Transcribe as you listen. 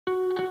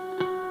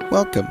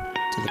Welcome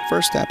to the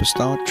First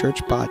Apostolic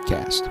Church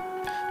Podcast.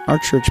 Our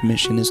church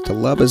mission is to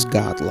love as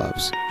God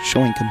loves,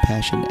 showing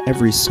compassion to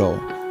every soul,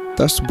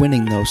 thus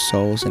winning those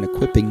souls and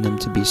equipping them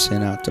to be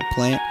sent out to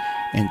plant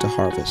and to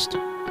harvest.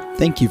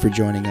 Thank you for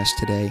joining us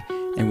today,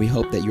 and we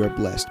hope that you are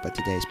blessed by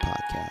today's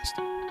podcast.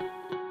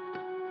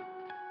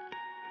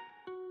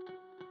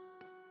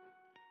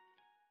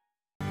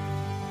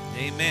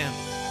 Amen.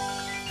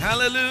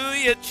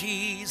 Hallelujah,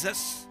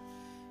 Jesus.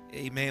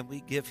 Amen.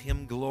 We give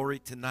him glory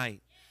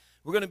tonight.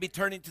 We're going to be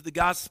turning to the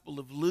Gospel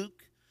of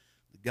Luke.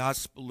 The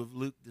Gospel of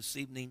Luke this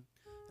evening,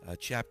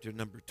 chapter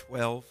number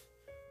 12.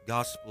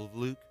 Gospel of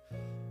Luke.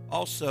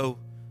 Also,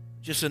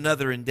 just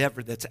another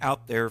endeavor that's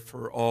out there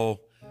for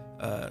all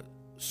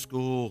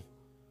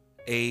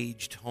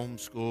school-aged,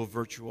 homeschool,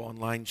 virtual,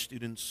 online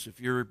students.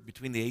 If you're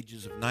between the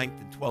ages of 9th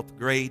and 12th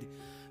grade,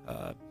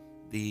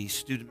 the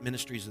Student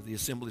Ministries of the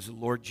Assemblies of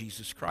the Lord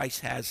Jesus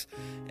Christ has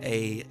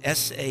a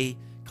essay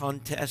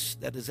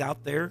contest that is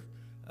out there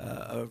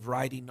of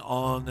writing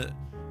on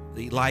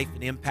the life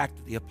and impact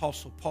of the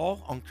Apostle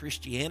Paul on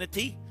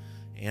Christianity.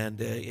 And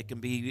it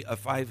can be a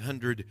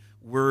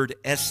 500-word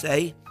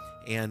essay.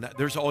 And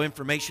there's all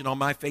information on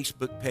my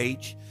Facebook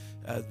page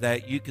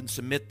that you can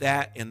submit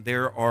that. And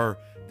there are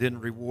then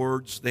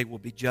rewards. They will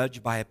be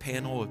judged by a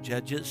panel of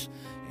judges.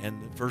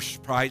 And the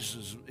first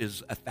prize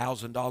is a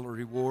 $1,000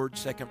 reward.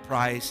 Second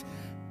prize,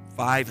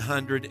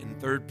 $500, and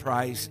third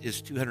prize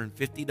is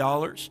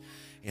 $250.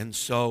 And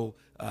so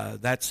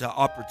that's an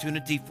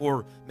opportunity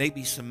for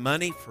maybe some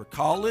money for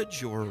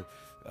college or,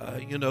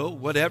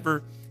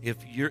 whatever.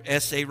 If your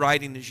essay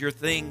writing is your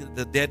thing,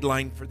 the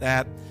deadline for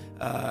that,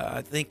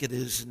 I think it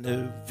is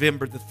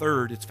November the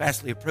 3rd. It's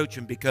fastly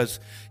approaching because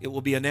it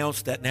will be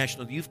announced at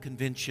National Youth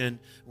Convention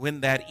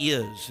when that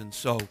is. And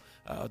so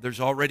there's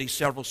already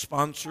several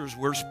sponsors.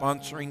 We're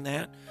sponsoring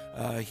that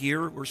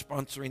here. We're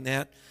sponsoring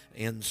that.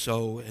 And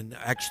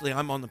actually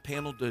I'm on the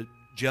panel to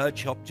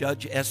help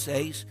judge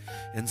essays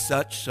and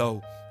such.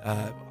 So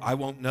I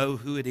won't know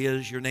who it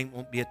is. Your name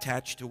won't be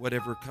attached to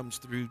whatever comes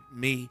through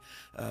me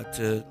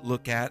to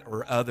look at,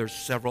 or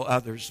several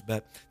others.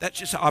 But that's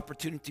just an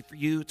opportunity for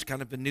you. It's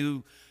kind of a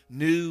new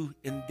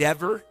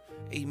endeavor.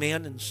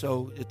 Amen. And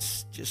so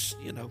it's just,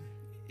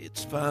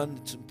 it's fun.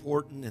 It's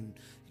important. And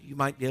you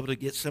might be able to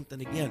get something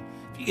again.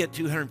 If you get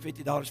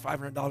 $250,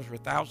 $500, or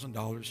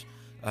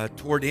 $1,000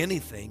 toward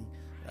anything,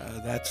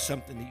 that's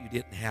something that you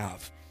didn't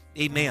have.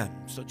 Amen.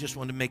 So just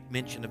want to make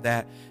mention of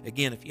that.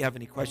 Again, if you have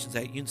any questions,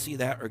 you can see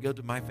that or go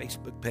to my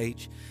Facebook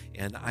page,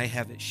 and I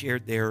have it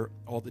shared there.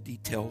 All the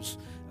details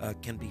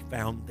can be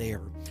found there.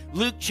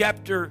 Luke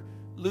chapter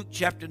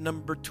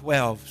number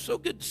 12. So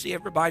good to see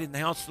everybody in the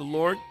house of the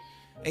Lord.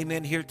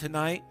 Amen. Here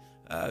tonight.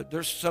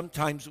 There's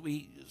sometimes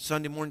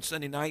Sunday morning,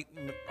 Sunday night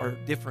are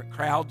different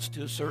crowds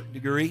to a certain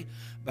degree,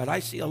 but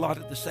I see a lot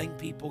of the same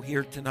people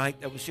here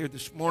tonight that was here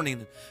this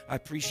morning. I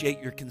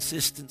appreciate your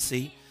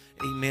consistency.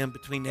 Amen.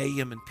 Between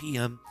AM and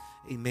PM.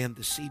 Amen.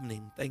 This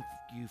evening. Thank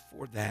you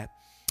for that.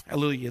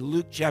 Hallelujah.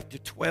 Luke chapter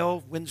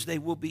 12. Wednesday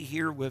we'll be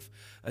here with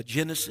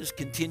Genesis,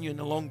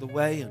 continuing along the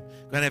way, and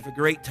going to have a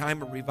great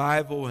time of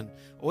revival, and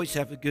always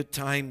have a good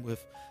time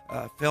with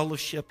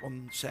fellowship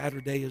on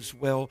Saturday as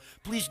well.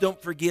 Please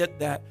don't forget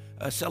that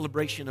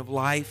celebration of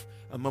life,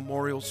 a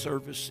memorial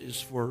service,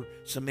 is for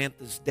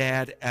Samantha's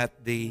dad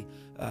at the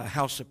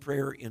House of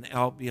Prayer in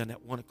Albion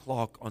at 1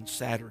 o'clock on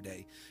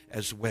Saturday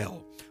as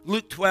well.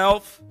 Luke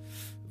 12,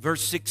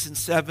 verse 6 and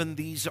 7,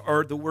 these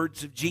are the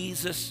words of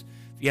Jesus.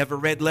 If you have a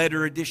red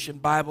letter edition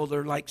Bible,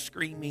 they're like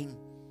screaming,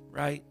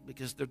 right?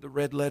 Because they're the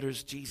red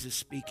letters, Jesus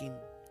speaking.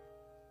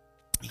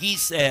 He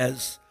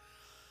says,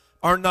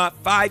 "Are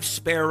not 5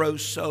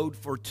 sparrows sowed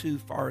for 2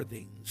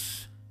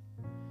 farthings,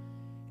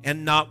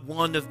 and not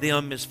one of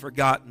them is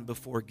forgotten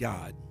before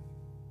God?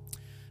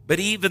 But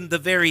even the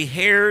very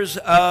hairs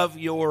of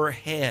your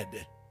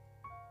head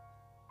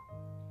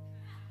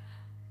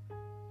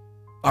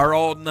are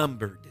all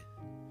numbered.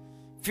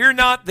 Fear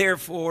not,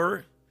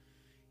 therefore,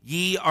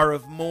 ye are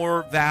of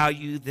more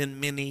value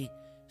than many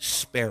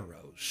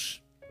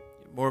sparrows."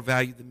 More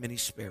value than many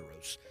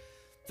sparrows.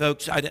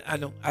 Folks, I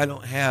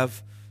don't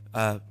have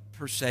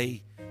per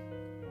se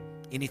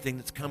anything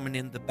that's coming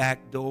in the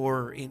back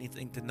door or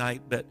anything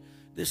tonight, but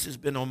this has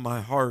been on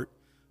my heart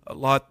a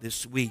lot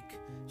this week.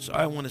 So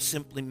I want to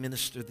simply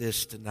minister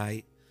this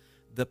tonight.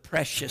 The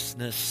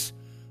preciousness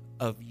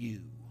of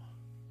you.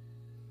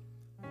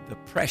 The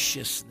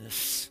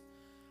preciousness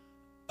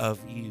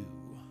of you.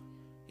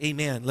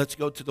 Amen. Let's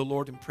go to the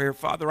Lord in prayer.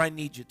 Father, I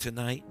need you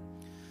tonight.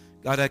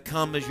 God, I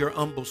come as your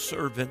humble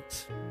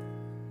servant.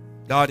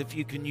 God, if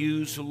you can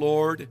use,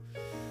 Lord,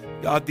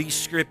 God, these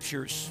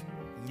scriptures,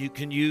 you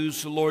can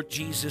use, Lord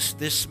Jesus,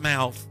 this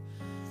mouth,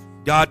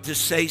 God, to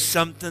say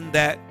something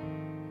that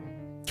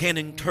can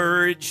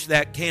encourage,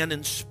 that can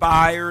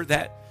inspire,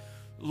 that,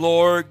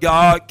 Lord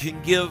God,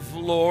 can give,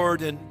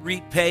 Lord, and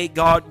repay,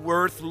 God,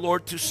 worth,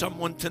 Lord, to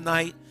someone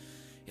tonight.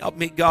 Help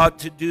me, God,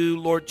 to do,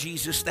 Lord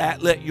Jesus,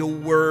 that. Let your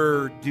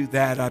word do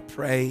that, I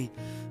pray.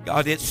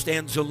 God, it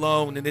stands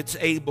alone, and it's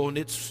able, and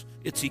it's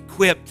It's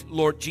equipped,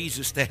 Lord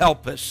Jesus, to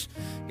help us,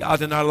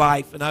 God, in our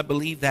life. And I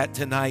believe that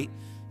tonight.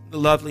 In the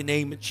lovely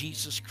name of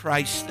Jesus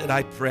Christ that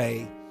I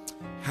pray.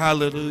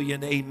 Hallelujah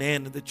and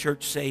amen. And the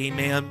church say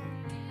amen.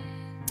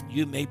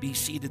 You may be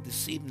seated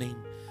this evening.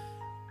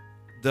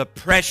 The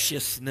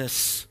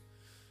preciousness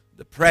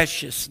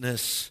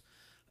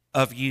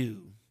of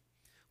you.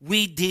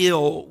 We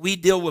deal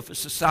with a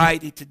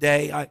society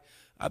today.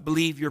 I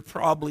believe you're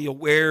probably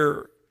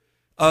aware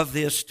of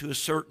this to a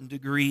certain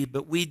degree,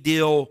 but we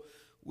deal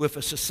with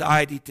a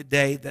society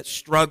today that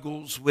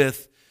struggles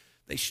with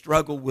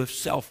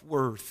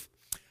self-worth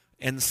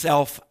and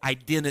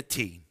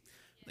self-identity.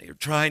 They are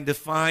trying to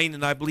find,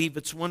 and I believe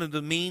it's one of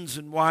the means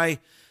and why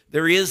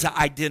there is an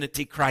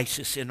identity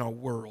crisis in our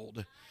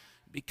world,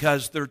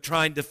 because they're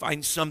trying to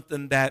find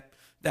something that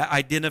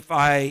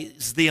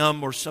identifies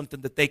them or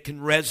something that they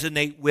can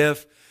resonate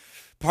with,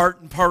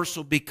 part and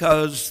parcel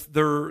because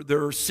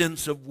their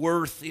sense of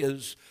worth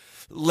is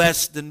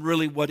less than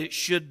really what it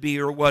should be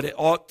or what it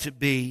ought to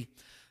be.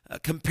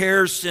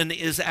 Comparison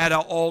is at an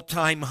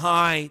all-time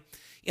high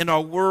in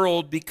our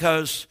world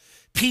because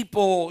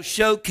people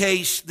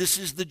showcase, this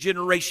is the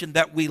generation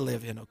that we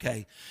live in,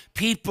 okay?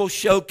 People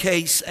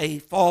showcase a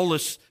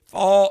flawless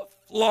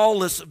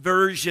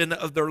version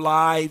of their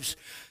lives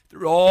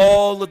through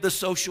all of the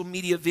social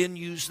media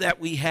venues that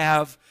we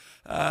have,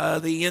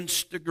 the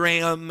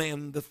Instagram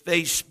and the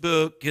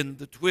Facebook and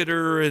the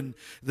Twitter and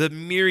the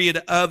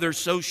myriad other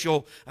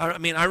social. I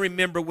mean, I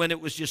remember when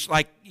it was just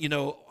like,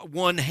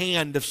 one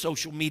hand of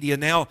social media.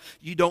 Now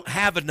you don't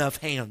have enough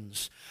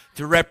hands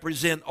to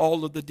represent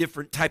all of the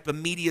different type of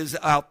medias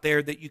out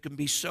there that you can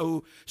be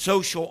so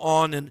social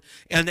on.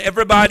 And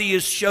everybody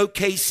is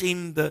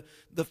showcasing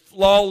the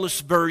flawless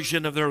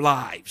version of their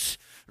lives.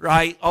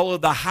 Right? All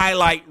of the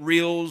highlight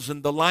reels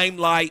and the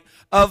limelight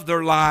of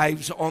their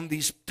lives on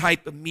these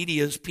type of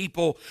medias.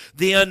 People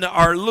then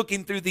are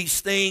looking through these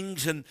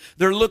things and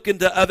they're looking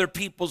to other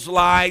people's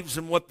lives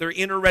and what they're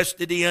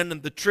interested in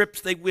and the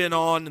trips they went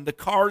on and the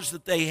cars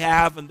that they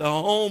have and the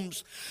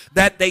homes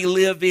that they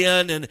live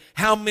in and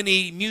how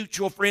many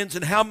mutual friends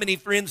and how many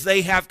friends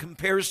they have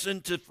comparison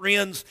to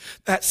friends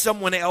that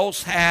someone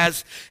else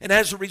has. And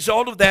as a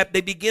result of that, they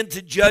begin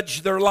to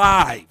judge their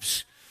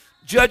lives.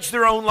 Judge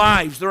their own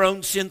lives, their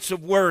own sense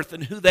of worth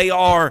and who they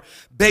are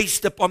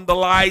based upon the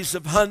lives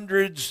of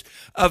hundreds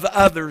of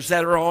others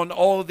that are on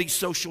all of these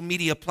social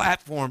media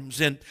platforms.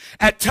 And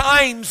at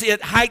times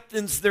it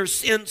heightens their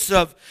sense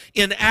of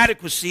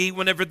inadequacy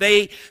whenever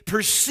they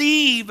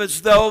perceive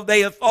as though they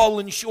have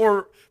fallen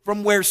short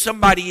from where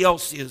somebody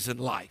else is in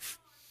life.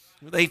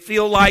 They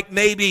feel like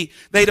maybe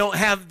they don't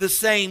have the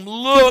same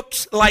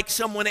looks like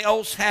someone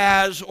else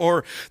has,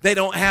 or they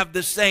don't have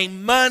the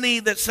same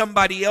money that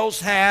somebody else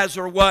has,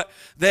 or what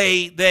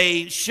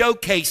they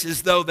showcase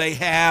as though they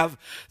have.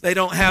 They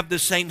don't have the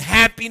same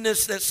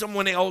happiness that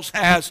someone else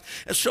has.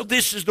 And so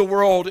this is the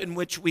world in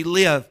which we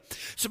live.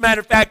 As a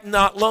matter of fact,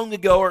 not long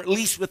ago, or at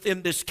least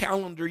within this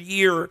calendar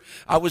year,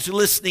 I was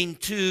listening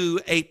to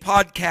a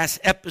podcast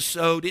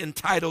episode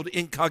entitled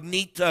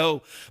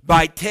Incognito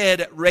by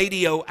TED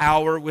Radio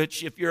Hour, which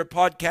if you're a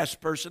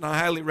podcast person, I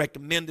highly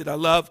recommend it. I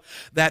love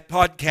that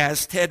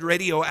podcast, TED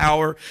Radio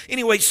Hour.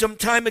 Anyway, some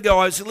time ago,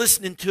 I was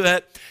listening to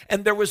it,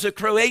 and there was a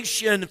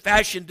Croatian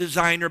fashion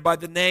designer by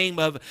the name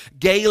of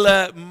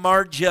Gala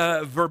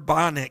Marja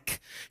Verbanik.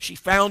 She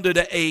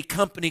founded a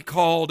company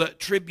called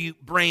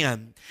Tribute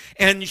Brand.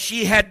 And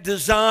she had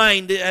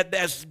designed,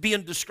 as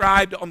being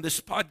described on this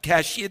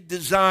podcast, she had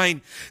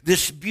designed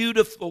this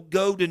beautiful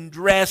golden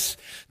dress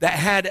that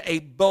had a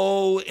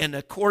bow and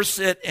a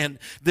corset. And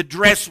the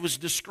dress was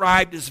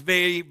described as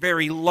very,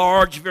 very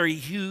large, very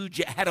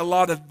huge. It had a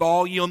lot of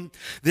volume.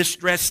 This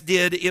dress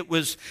did. It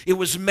was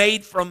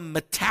made from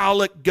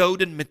metallic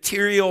golden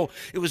material.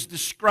 It was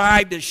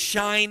described as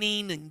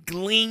shining and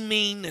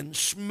gleaming and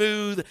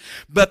smooth.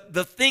 But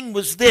the thing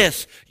was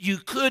this: you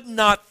could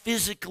not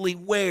physically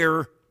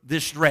wear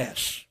this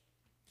dress.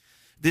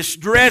 This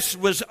dress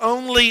was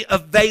only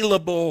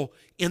available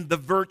in the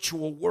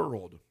virtual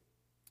world.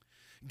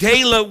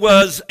 Gala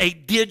was a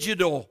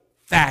digital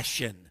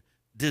fashion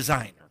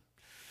designer.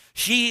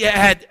 She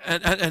had,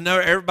 I know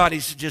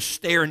everybody's just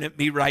staring at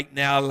me right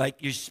now like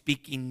you're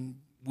speaking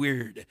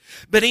weird.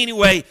 But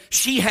anyway,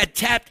 she had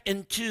tapped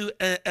into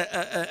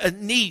a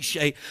niche,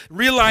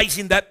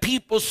 realizing that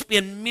people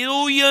spend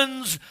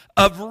millions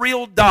of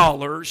real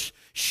dollars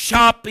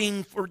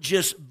shopping for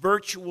just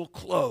virtual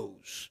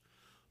clothes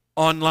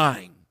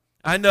online.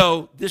 I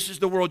know this is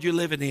the world you're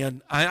living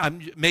in.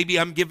 Maybe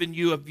I'm giving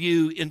you a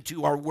view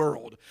into our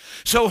world.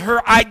 So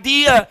her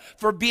idea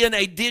for being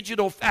a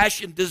digital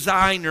fashion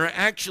designer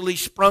actually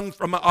sprung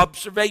from an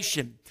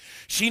observation.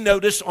 She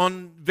noticed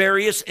on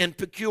various and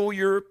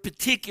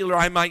particular,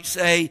 I might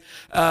say,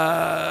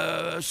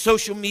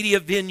 social media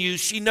venues,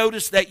 she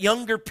noticed that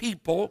younger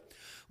people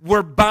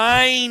were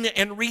buying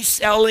and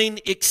reselling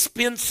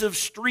expensive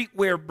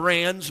streetwear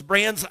brands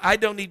I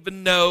don't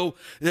even know.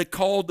 They're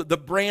called the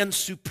brand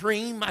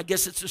Supreme. I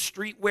guess it's a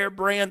streetwear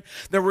brand.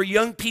 There were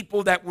young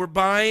people that were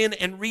buying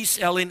and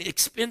reselling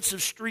expensive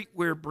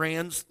streetwear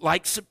brands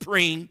like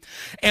Supreme.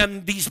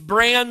 And these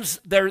brands,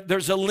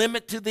 there's a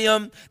limit to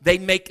them. They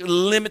make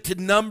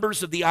limited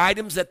numbers of the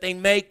items that they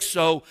make,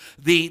 so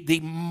the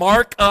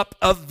markup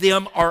of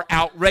them are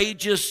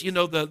outrageous. You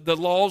know, the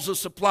laws of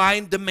supply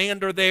and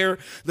demand are there.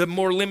 The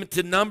more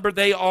limited number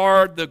they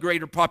are, the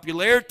greater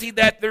popularity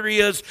that there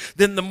is,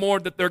 then the more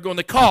that they're going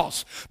to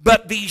cost.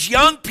 But these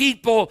young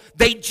people,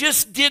 they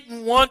just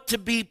didn't want to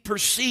be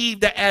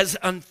perceived as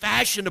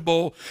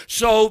unfashionable,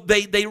 so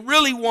they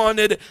really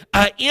wanted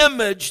an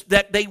image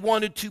that they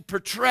wanted to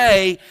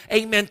portray,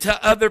 amen,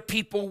 to other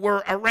people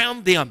were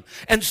around them.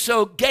 And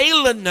so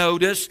Galen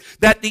noticed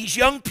that these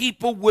young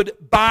people would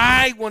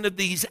buy one of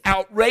these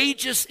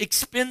outrageous,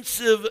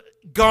 expensive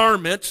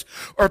garments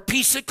or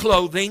piece of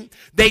clothing.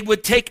 They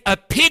would take a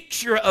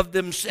picture of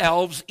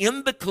themselves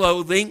in the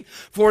clothing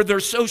for their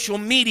social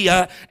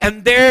media,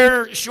 and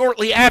there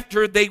shortly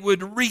after they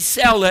would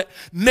resell it,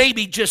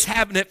 maybe just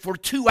having it for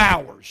 2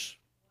 hours,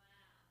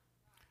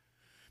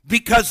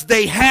 because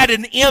they had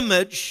an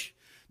image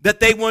that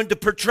they wanted to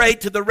portray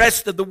to the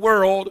rest of the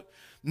world.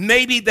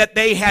 Maybe that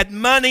they had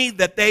money,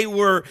 that they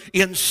were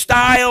in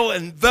style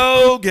and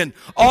vogue and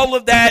all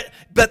of that,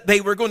 but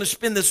they were going to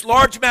spend this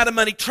large amount of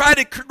money, try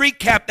to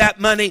recap that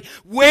money,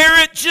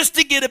 wear it just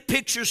to get a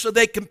picture so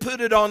they can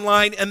put it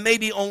online and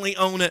maybe only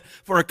own it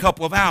for a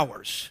couple of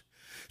hours.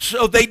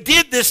 So they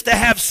did this to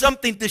have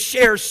something to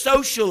share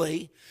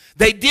socially.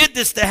 They did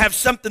this to have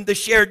something to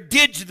share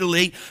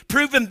digitally,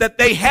 proving that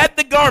they had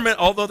the garment,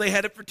 although they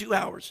had it for 2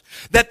 hours,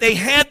 that they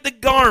had the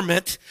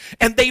garment,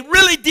 and they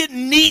really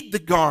didn't need the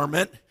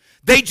garment.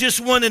 They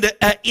just wanted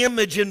an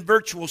image in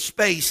virtual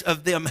space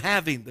of them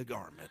having the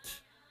garment.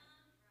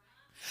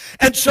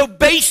 And so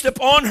based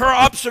upon her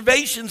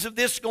observations of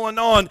this going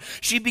on,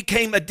 she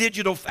became a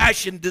digital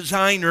fashion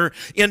designer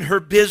in her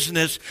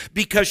business,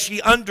 because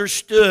she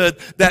understood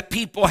that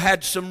people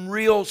had some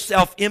real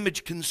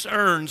self-image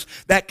concerns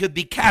that could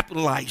be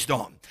capitalized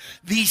on.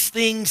 These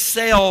things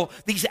sell,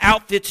 these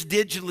outfits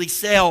digitally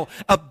sell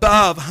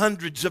above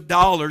hundreds of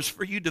dollars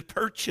for you to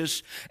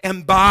purchase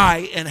and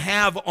buy and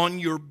have on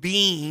your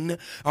being,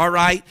 all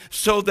right,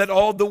 so that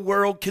all the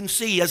world can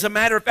see. As a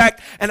matter of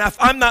fact, and if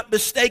I'm not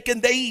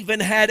mistaken, they even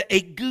had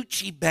a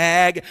Gucci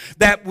bag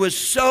that was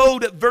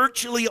sold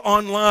virtually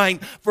online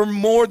for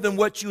more than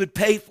what you would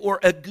pay for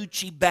a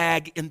Gucci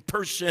bag in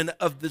person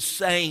of the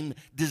same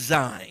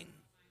design.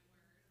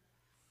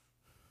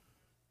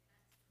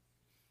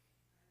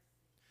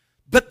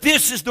 But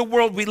this is the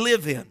world we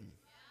live in.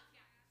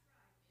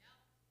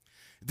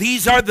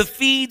 These are the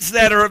feeds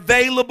that are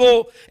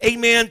available,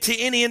 amen, to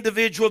any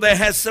individual that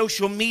has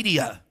social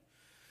media.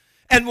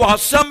 And while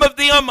some of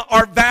them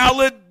are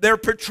valid, they're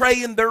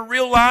portraying their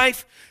real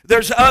life,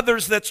 there's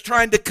others that's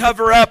trying to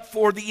cover up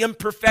for the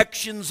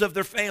imperfections of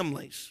their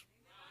families.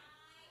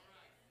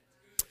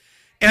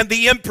 And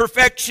the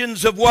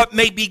imperfections of what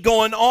may be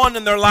going on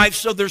in their life,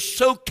 so they're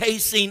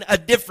showcasing a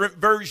different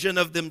version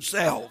of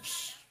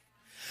themselves.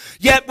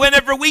 Yet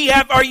whenever we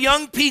have our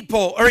young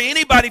people, or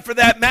anybody for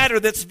that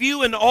matter that's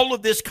viewing all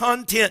of this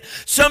content,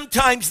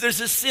 sometimes there's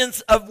a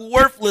sense of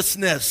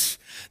worthlessness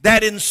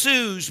that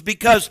ensues,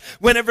 because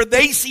whenever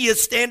they see a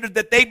standard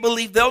that they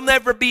believe they'll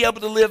never be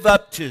able to live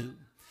up to,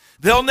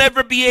 they'll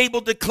never be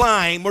able to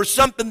climb, or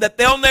something that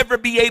they'll never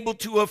be able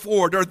to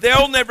afford, or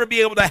they'll never be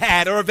able to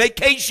have, or a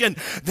vacation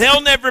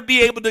they'll never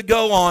be able to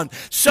go on.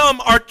 Some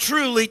are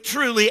truly,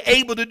 truly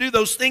able to do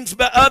those things,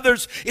 but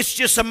others, it's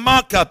just a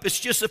mock-up. It's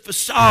just a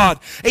facade.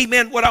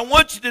 Amen. What I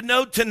want you to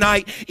know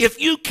tonight, if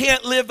you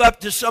can't live up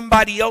to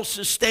somebody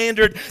else's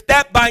standard,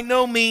 that by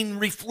no means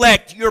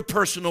reflects your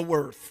personal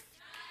worth.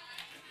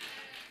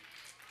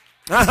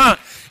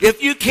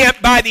 If you can't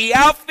buy the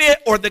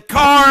outfit or the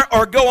car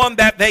or go on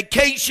that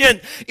vacation,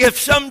 if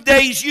some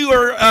days you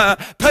are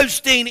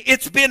posting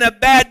it's been a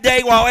bad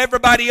day while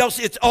everybody else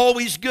it's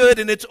always good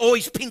and it's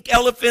always pink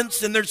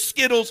elephants and there's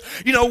Skittles,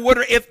 you know,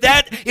 if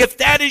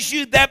that is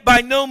you, that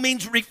by no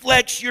means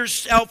reflects your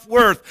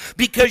self-worth,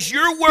 because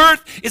your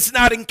worth is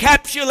not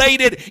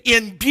encapsulated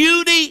in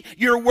beauty.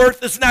 Your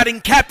worth is not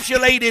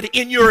encapsulated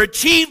in your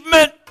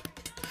achievement.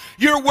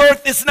 Your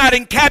worth is not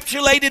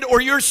encapsulated,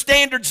 or your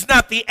standard's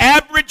not the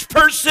average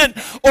person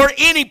or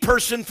any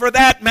person for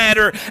that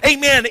matter.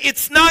 Amen.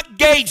 It's not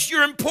gauged.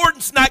 Your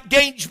importance not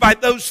gauged by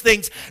those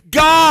things.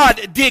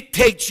 God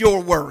dictates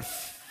your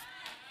worth.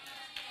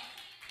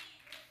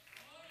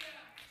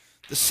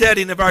 The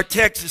setting of our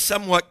text is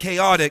somewhat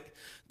chaotic.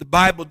 The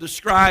Bible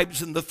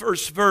describes in the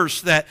first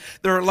verse that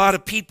there are a lot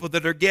of people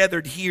that are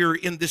gathered here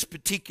in this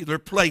particular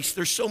place.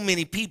 There's so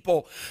many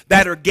people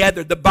that are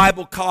gathered. The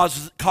Bible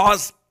calls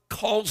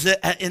it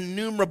an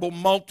innumerable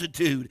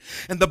multitude.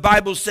 And the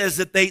Bible says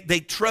that they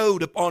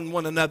trode upon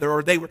one another,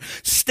 or they were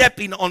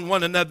stepping on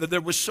one another.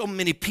 There were so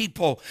many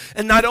people.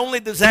 And not only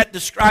does that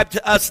describe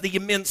to us the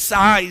immense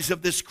size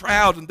of this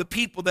crowd and the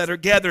people that are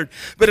gathered,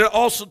 but it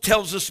also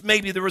tells us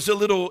maybe there was a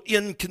little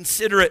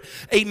inconsiderate,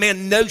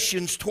 amen,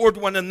 notions toward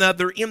one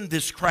another in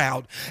this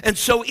crowd. And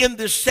so in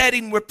this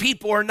setting where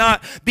people are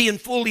not being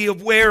fully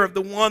aware of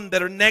the one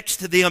that are next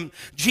to them,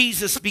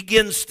 Jesus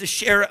begins to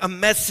share a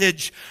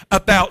message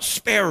about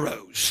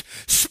sparrows.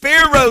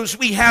 Sparrows,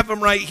 we have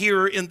them right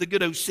here in the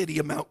good old city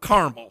of Mount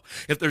Carmel.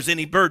 If there's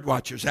any bird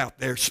watchers out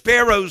there,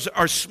 sparrows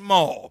are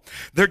small.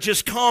 They're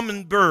just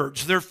common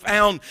birds. They're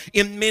found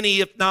in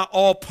many, if not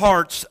all,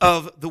 parts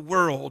of the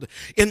world.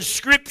 In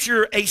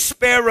Scripture, a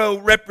sparrow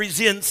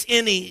represents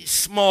any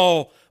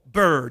small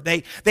bird.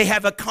 They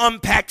have a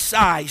compact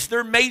size.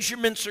 Their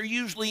measurements are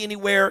usually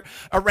anywhere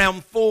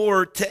around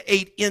 4 to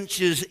 8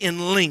 inches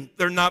in length.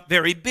 They're not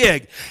very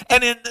big.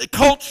 And in the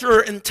culture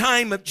and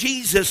time of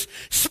Jesus,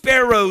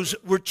 sparrows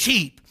were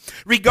cheap.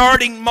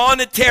 Regarding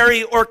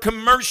monetary or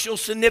commercial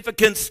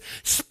significance,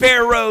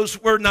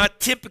 sparrows were not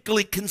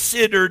typically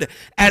considered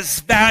as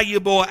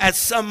valuable as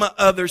some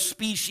other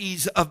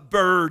species of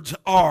birds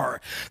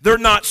are. They're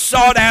not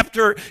sought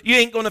after. You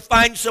ain't going to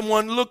find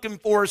someone looking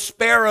for a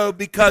sparrow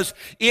because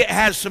it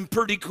has some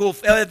pretty cool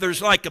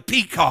feathers like a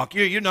peacock.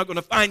 You're not going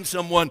to find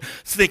someone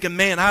thinking,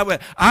 man,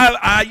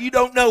 you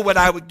don't know what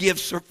I would give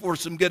for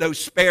some good old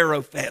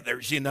sparrow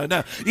feathers.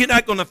 No, you're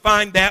not going to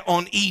find that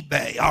on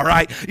eBay, all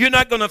right? You're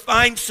not going to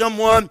find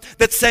someone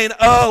that's saying,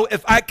 oh,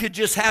 if I could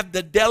just have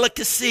the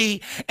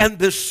delicacy and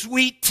the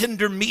sweet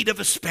tender meat of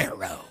a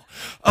sparrow.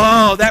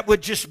 Oh, that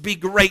would just be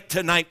great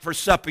tonight for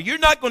supper. You're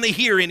not going to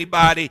hear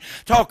anybody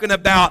talking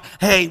about,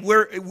 hey,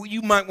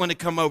 you might want to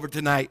come over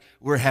tonight.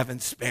 We're having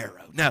sparrow.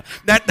 Now,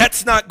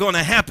 that's not going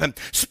to happen.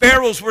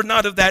 Sparrows were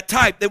not of that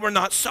type. They were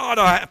not sought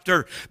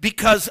after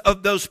because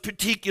of those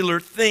particular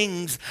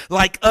things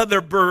like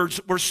other birds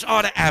were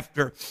sought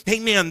after.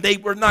 Amen. They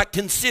were not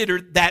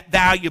considered that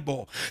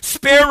valuable.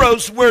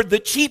 Sparrows were the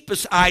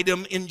cheapest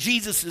item in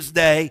Jesus'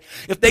 day.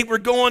 If they were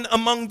going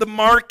among the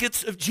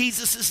markets of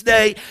Jesus'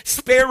 day,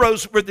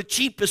 sparrows were the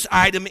cheapest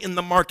item in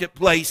the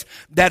marketplace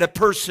that a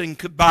person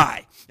could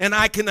buy. And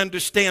I can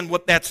understand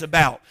what that's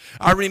about.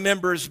 I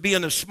remember as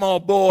being a small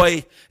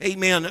boy,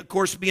 amen, of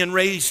course, being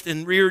raised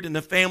and reared in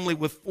a family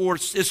with 4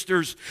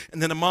 sisters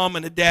and then a mom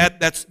and a dad.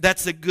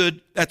 That's a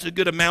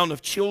good amount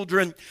of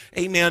children,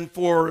 amen,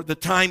 for the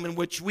time in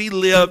which we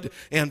lived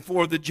and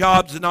for the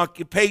jobs and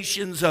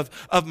occupations of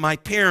my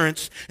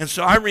parents. And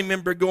so I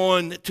remember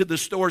going to the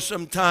store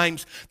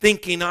sometimes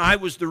thinking I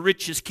was the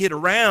richest kid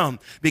around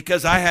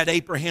because I had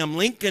Abraham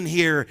Lincoln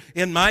here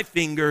in my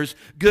fingers,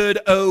 good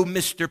old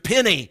Mr.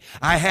 Penny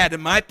I had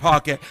in my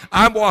pocket.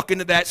 I'm walking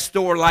to that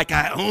store like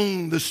I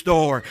own the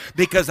store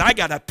because I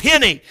got a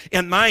penny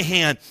in my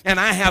hand and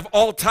I have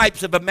all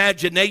types of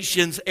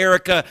imaginations,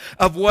 Erica,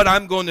 of what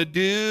I'm going to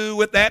do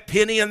with that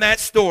penny in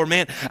that store,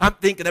 man. I'm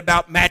thinking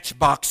about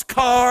Matchbox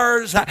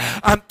cars.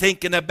 I'm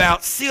thinking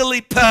about silly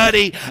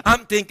putty.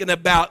 I'm thinking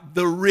about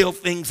the real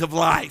things of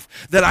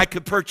life that I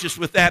could purchase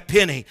with that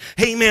penny.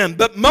 Amen.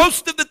 But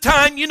most of the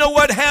time, you know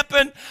what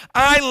happened?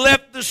 I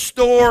left the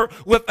store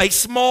with a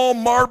small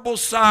marble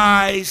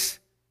size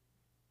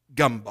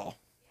gumball.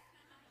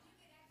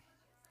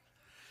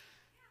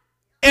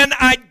 And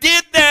I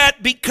did that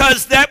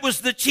because that was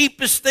the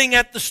cheapest thing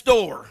at the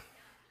store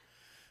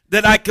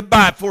that I could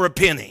buy for a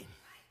penny.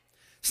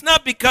 It's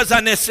not because I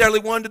necessarily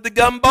wanted the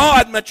gumball.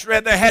 I'd much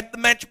rather had the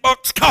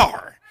Matchbox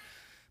car.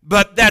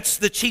 But that's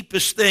the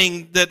cheapest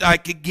thing that I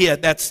could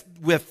get. That's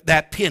with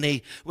that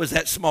penny was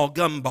that small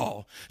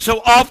gumball.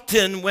 So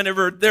often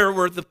whenever there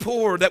were the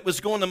poor that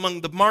was going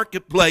among the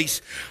marketplace,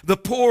 the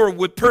poor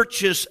would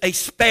purchase a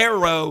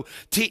sparrow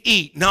to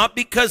eat. Not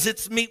because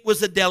its meat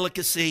was a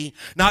delicacy,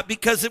 not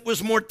because it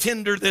was more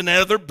tender than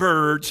other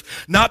birds,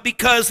 not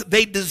because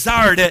they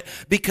desired it,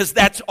 because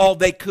that's all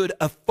they could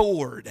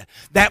afford.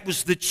 That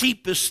was the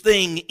cheapest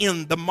thing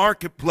in the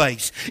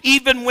marketplace.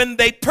 Even when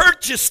they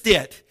purchased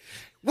it.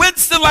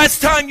 When's the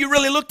last time you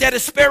really looked at a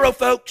sparrow,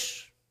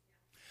 folks?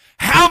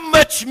 How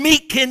much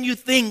meat can you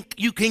think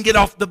you can get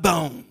off the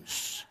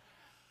bones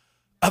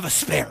of a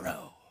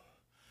sparrow?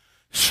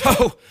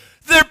 So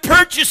they're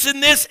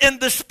purchasing this, and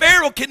the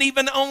sparrow can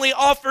even only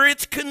offer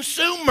its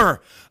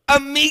consumer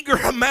a meager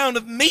amount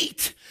of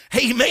meat,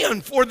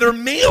 amen, for their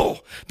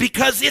meal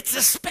because it's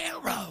a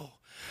sparrow.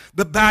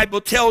 The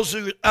Bible tells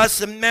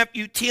us in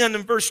Matthew 10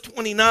 and verse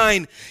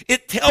 29,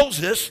 it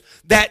tells us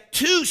that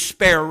 2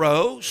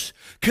 sparrows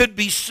could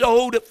be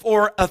sold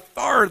for a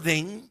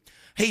farthing.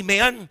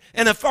 Amen.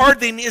 And a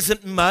farthing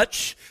isn't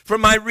much.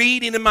 From my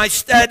reading and my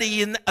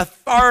studying, a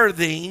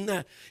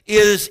farthing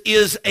is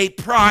a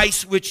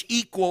price which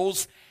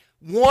equals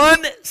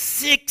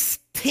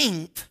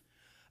 1/16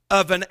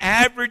 of an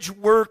average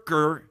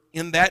worker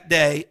in that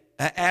day,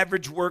 an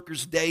average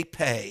worker's day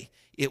pay.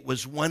 It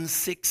was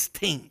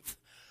 1/16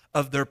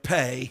 of their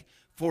pay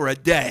for a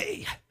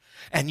day.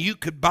 And you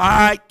could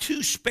buy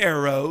 2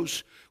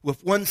 sparrows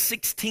with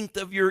 1/16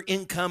 of your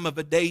income of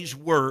a day's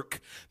work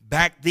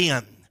back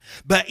then.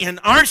 But in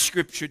our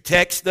scripture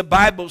text, the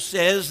Bible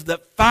says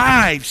that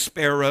 5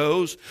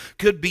 sparrows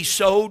could be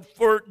sold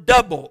for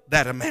double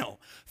that amount.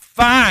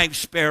 5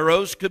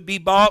 sparrows could be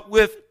bought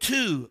with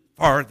 2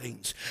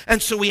 farthings.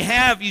 And so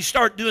you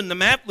start doing the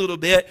math a little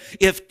bit.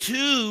 If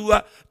two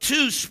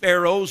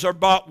sparrows are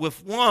bought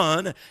with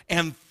 1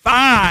 and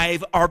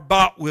 5 are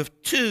bought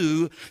with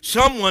 2,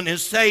 someone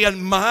is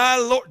saying, my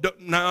Lord,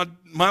 now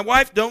my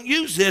wife don't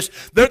use this.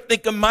 They're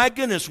thinking, my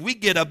goodness, we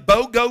get a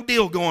BOGO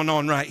deal going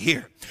on right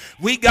here.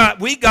 We got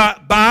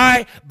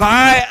buy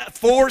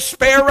 4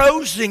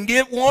 sparrows and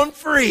get 1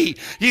 free.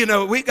 You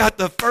know, we got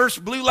the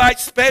first blue light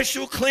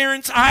special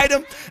clearance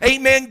item,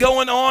 amen,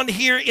 going on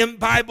here in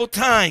Bible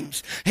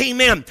times.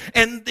 Amen.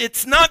 And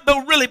it's not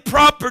though really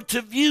proper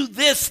to view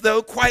this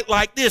though quite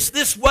like this.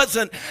 This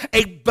wasn't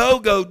a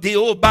BOGO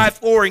deal, buy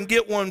 4 and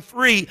get 1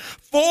 free.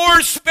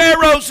 4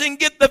 sparrows and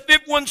get the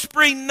 5th one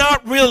free.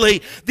 Not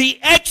really. The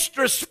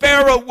extra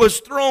sparrow was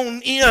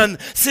thrown in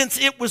since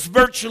it was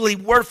virtually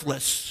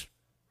worthless.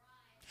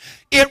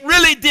 It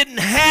really didn't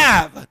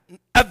have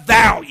a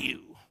value.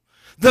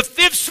 The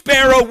 5th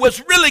sparrow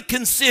was really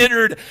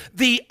considered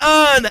the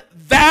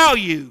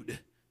unvalued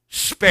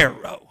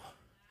sparrow.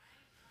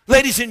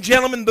 Ladies and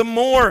gentlemen, the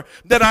more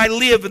that I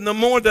live and the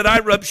more that I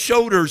rub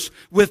shoulders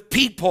with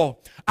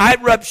people, I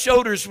rub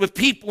shoulders with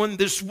people in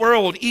this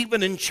world,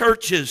 even in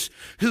churches,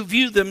 who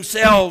view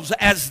themselves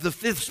as the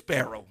 5th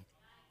sparrow.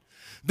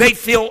 They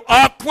feel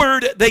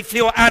awkward. They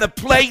feel out of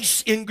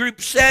place in group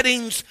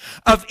settings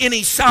of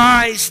any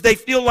size. They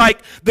feel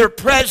like their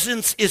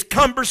presence is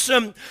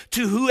cumbersome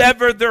to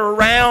whoever they're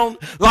around,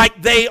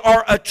 like they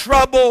are a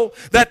trouble,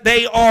 that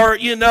they are,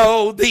 you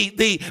know,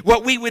 the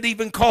what we would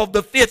even call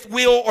the 5th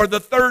wheel or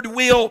the 3rd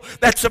wheel.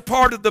 That's a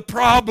part of the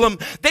problem.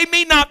 They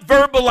may not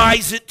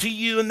verbalize it to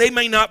you and they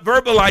may not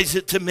verbalize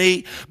it to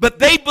me, but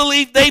they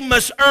believe they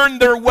must earn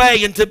their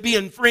way into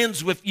being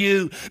friends with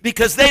you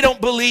because they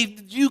don't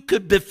believe you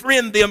could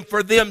befriend them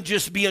for them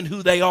just being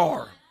who they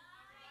are.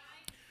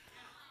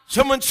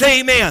 Someone say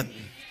amen.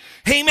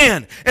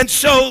 Amen. And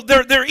so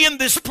they're in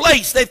this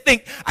place. They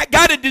think, I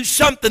got to do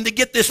something to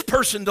get this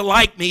person to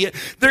like me.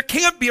 There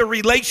can't be a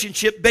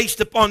relationship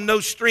based upon no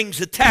strings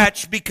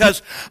attached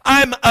because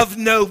I'm of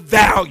no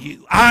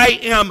value. I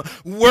am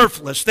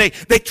worthless. They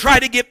try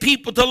to get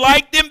people to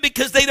like them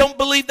because they don't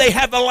believe they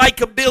have a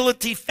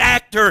likability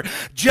factor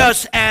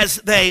just as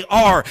they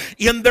are.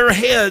 In their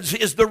heads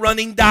is the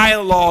running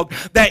dialogue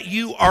that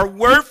you are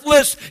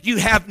worthless, you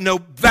have no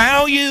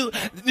value,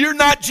 you're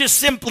not just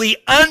simply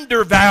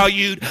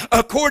undervalued.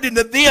 According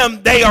to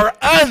them, they are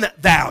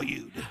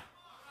unvalued.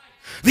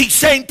 These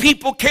same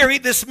people carry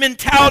this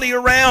mentality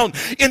around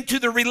into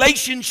the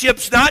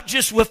relationships, not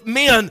just with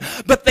men,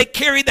 but they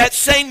carry that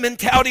same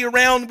mentality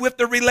around with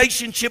the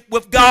relationship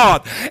with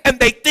God. And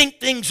they think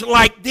things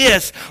like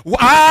this: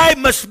 I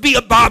must be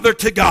a bother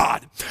to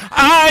God.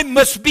 I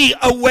must be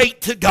a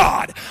weight to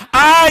God.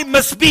 I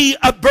must be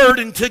a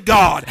burden to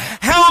God.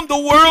 How in the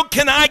world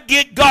can I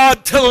get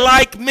God to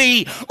like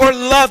me or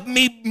love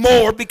me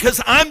more?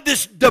 Because I'm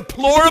this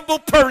deplorable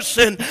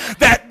person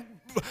that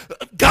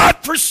God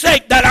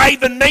forsake that I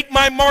even make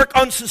my mark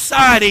on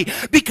society,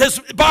 because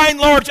by and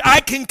large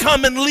I can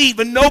come and leave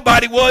and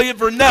nobody will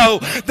ever know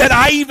that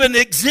I even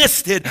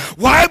existed.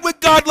 Why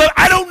would God love?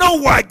 I don't know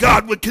why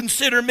God would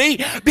consider me,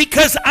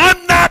 because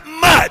I'm not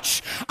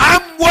much.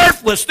 I'm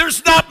worthless.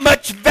 There's not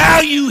much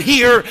value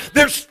here.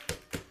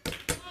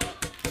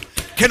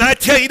 Can I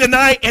tell you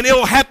tonight, and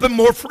it'll happen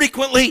more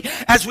frequently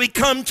as we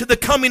come to the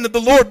coming of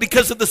the Lord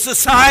because of the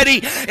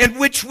society in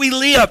which we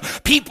live.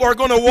 People are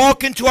going to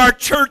walk into our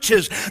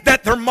churches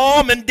that their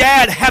mom and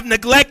dad have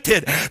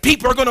neglected.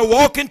 People are going to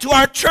walk into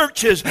our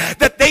churches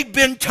that they've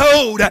been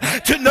told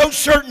to no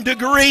certain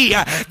degree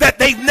that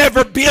they've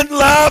never been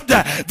loved.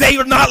 They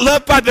are not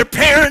loved by their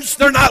parents.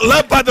 They're not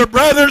loved by their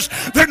brothers.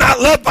 They're not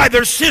loved by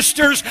their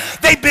sisters.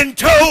 They've been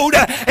told,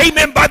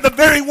 amen, by the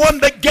very one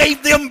that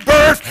gave them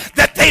birth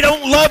that they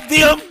don't love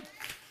them.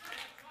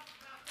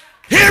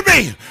 Hear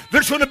me.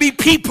 There's going to be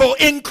people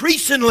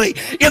increasingly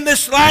in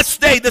this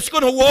last day that's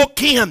going to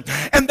walk in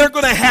and they're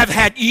going to have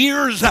had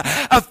years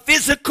of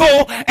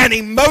physical and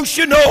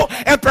emotional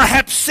and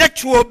perhaps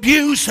sexual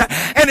abuse,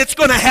 and it's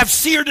going to have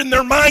seared in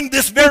their mind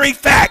this very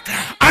fact: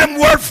 I'm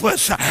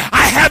worthless.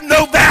 I have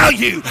no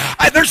value.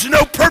 There's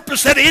no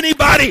purpose that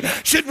anybody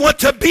should want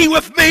to be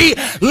with me,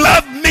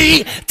 love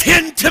me,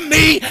 tend to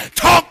me,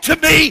 talk to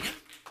me.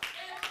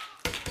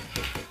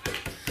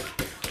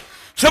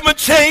 Someone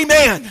say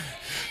amen.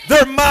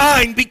 Their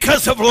mind,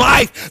 because of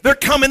life, they're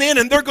coming in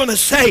and they're going to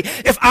say,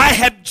 if I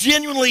had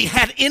genuinely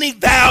had any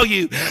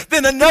value,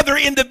 then another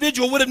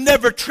individual would have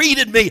never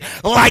treated me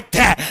like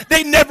that.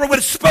 They never would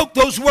have spoke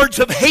those words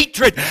of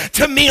hatred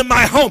to me in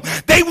my home.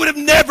 They would have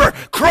never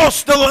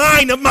crossed the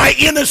line of my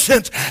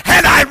innocence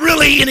had I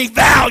really any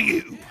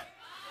value.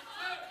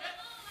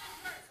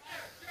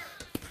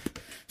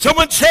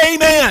 Someone say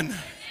amen.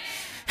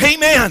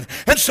 Amen.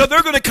 And so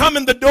they're going to come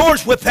in the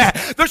doors with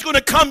that. There's going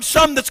to come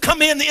some that's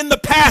come in the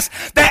past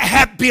that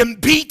have been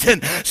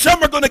beaten.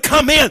 Some are going to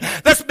come in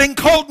that's been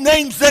called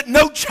names that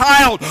no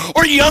child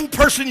or young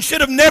person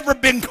should have never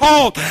been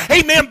called.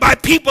 Amen. By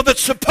people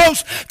that's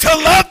supposed to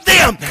love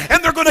them.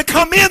 And they're going to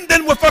come in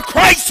then with a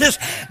crisis,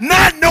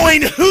 not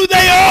knowing who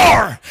they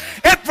are,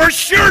 and for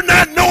sure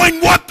not knowing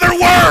what they're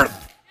worth.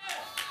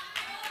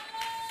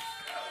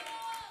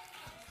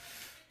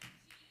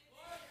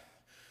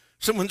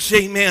 Someone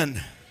say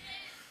amen.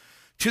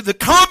 To the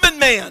common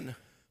man,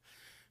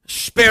 a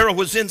sparrow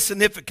was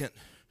insignificant.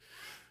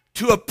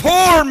 To a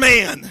poor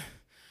man,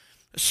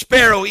 a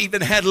sparrow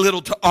even had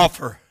little to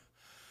offer.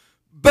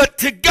 But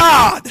to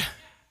God,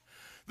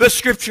 the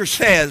scripture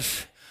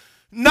says,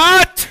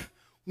 not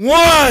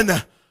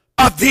one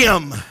of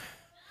them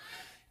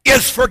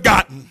is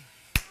forgotten.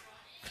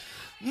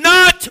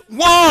 Not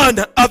one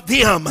of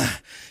them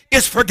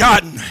is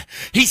forgotten.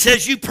 He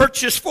says, you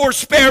purchased 4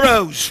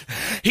 sparrows.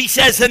 He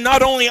says, and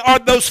not only are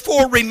those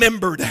 4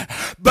 remembered,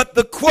 but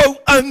the quote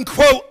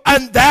unquote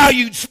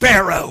unvalued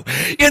sparrow,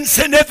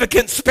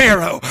 insignificant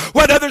sparrow,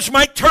 what others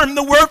might term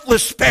the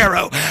worthless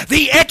sparrow,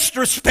 the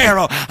extra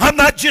sparrow. I'm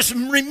not just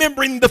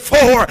remembering the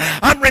 4,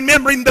 I'm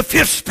remembering the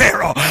 5th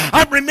sparrow.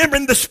 I'm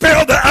remembering the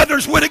sparrow that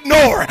others would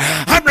ignore.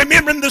 I'm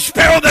remembering the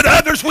sparrow that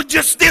others would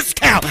just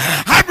discount.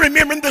 I'm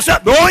remembering this.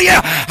 Oh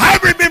yeah,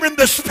 I'm remembering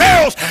the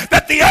sparrows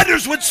that the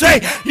others would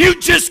say, you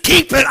just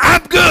keep it,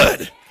 I'm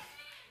good.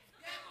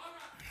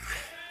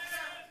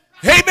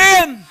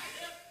 Amen.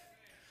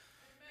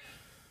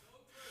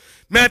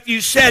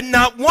 Matthew said,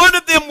 not one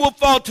of them will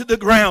fall to the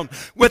ground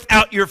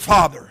without your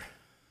Father.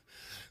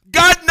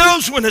 God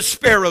knows when the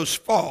sparrows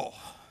fall.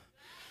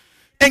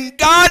 And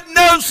God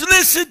knows,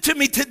 listen to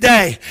me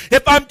today,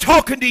 if I'm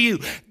talking to you,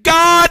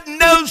 God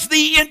knows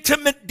the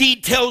intimate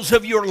details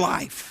of your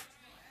life.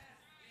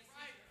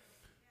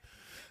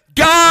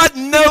 God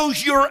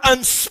knows your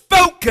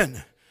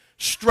unspoken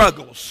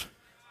struggles.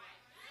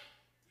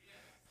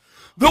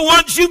 The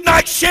ones you've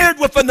not shared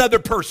with another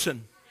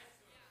person.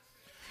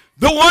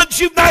 The ones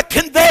you've not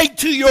conveyed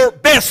to your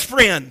best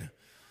friend.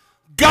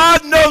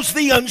 God knows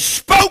the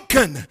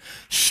unspoken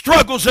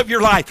struggles of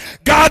your life.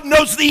 God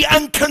knows the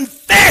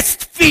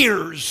unconfessed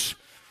fears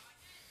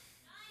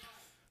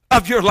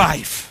of your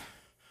life.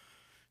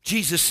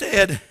 Jesus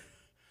said,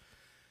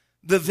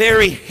 the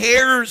very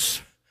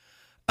hairs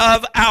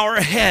of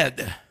our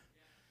head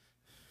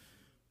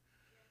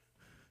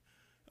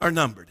are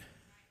numbered.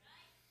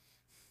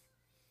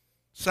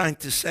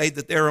 Scientists say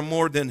that there are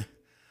more than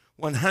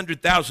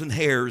 100,000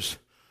 hairs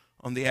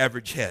on the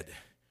average head.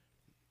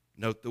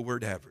 Note the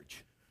word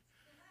average.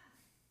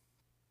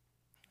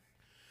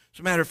 As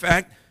a matter of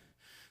fact,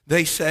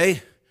 they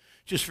say,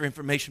 just for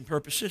information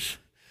purposes,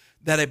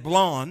 that a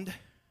blonde, got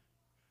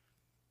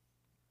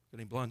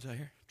any blondes out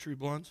here? True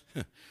blondes?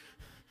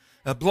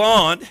 A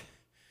blonde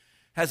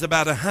has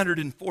about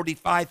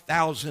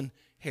 145,000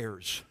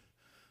 hairs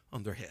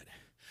on their head.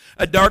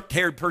 A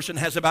dark-haired person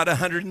has about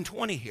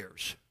 120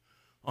 hairs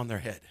on their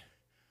head.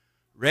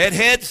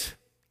 Redheads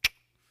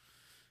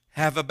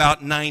have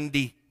about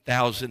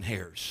 90,000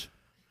 hairs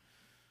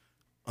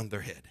on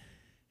their head.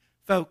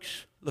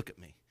 Folks, look at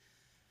me.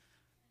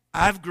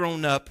 I've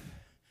grown up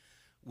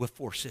with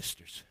 4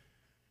 sisters,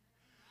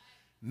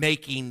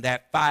 making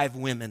that 5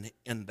 women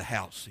in the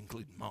house,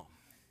 including Mom.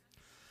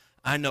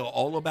 I know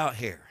all about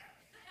hair.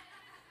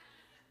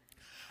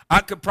 I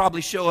could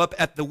probably show up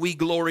at the We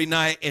Glory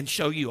night and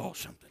show you all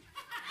something.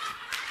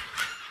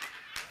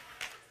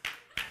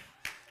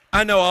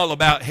 I know all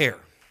about hair.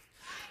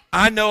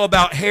 I know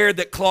about hair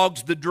that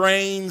clogs the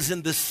drains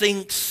and the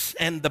sinks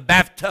and the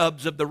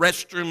bathtubs of the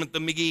restroom at the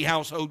McGee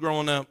household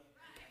growing up.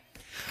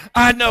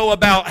 I know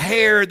about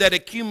hair that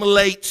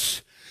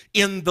accumulates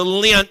in the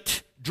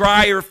lint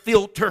dryer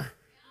filter.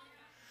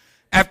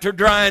 After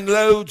drying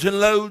loads and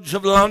loads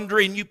of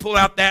laundry, and you pull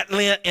out that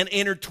lint, and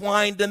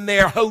intertwined in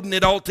there, holding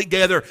it all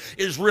together,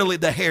 is really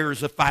the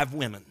hairs of 5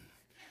 women.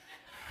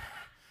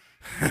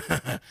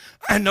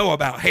 I know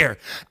about hair.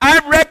 I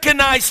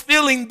recognize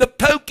feeling the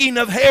poking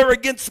of hair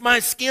against my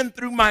skin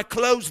through my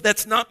clothes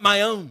that's not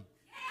my own.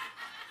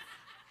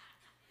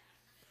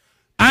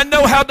 I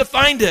know how to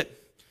find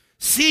it,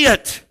 see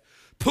it,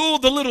 pull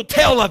the little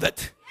tail of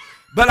it,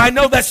 but I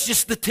know that's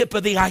just the tip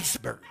of the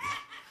iceberg.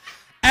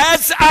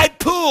 As I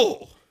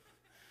pull,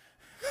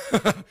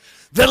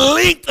 the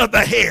length of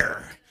the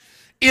hair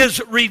is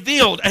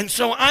revealed. And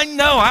so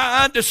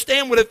I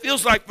understand what it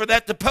feels like for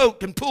that to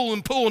poke and pull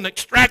and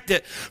extract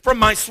it from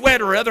my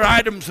sweater or other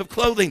items of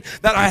clothing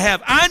that I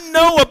have. I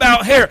know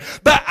about hair,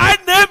 but I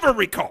never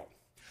recall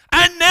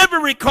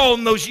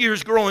in those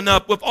years growing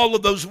up with all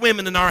of those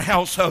women in our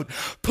household,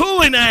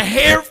 pulling a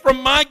hair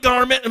from my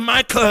garment and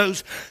my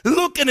clothes,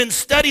 looking and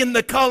studying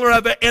the color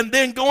of it, and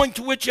then going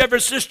to whichever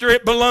sister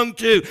it belonged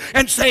to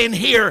and saying,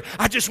 here,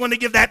 I just want to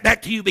give that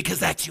back to you because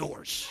that's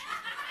yours.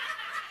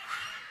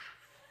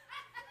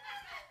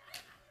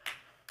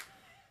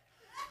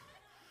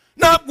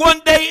 Not one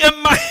day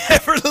am I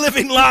ever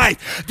living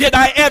life did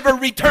I ever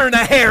return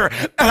a hair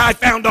that I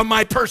found on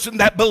my person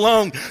that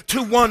belonged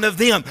to one of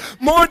them.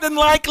 More than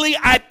likely,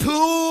 I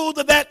pulled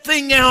that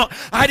thing out.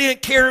 I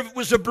didn't care if it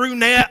was a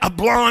brunette, a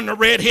blonde, a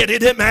redhead. It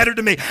didn't matter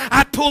to me.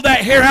 I pulled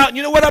that hair out, and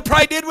you know what I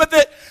probably did with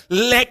it?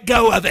 Let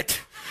go of it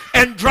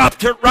and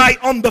dropped it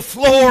right on the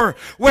floor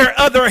where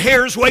other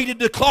hairs waited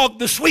to clog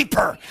the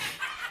sweeper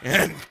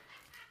and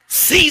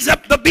seize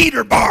up the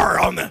beater bar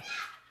on the...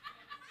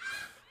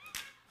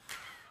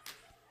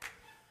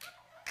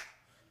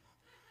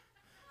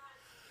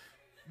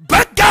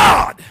 But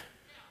God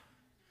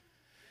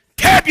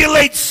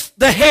tabulates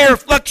the hair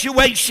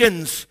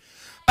fluctuations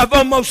of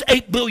almost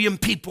 8 billion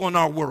people in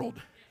our world.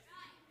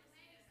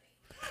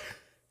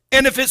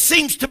 And if it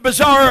seems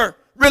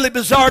really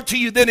bizarre to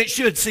you, then it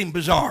should seem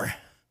bizarre.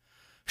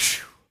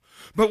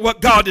 But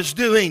what God is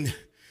doing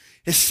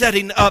is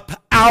setting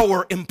up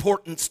our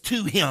importance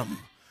to Him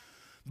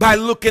by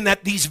looking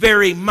at these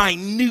very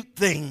minute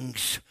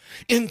things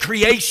in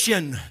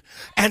creation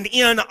and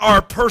in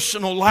our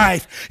personal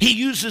life. He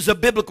uses a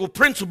biblical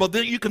principle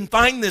that you can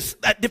find this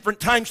at different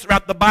times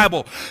throughout the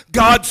Bible.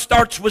 God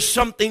starts with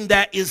something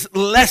that is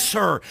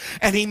lesser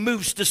and He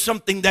moves to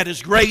something that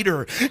is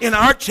greater. In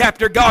our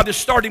chapter, God is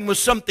starting with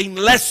something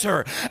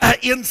lesser, an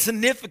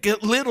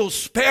insignificant little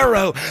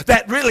sparrow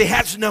that really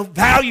has no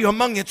value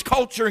among its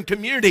culture and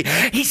community.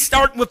 He's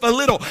starting with a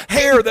little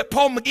hair that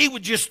Paul McGee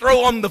would just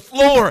throw on the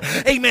floor.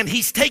 Amen.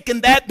 He's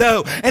taken that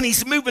though and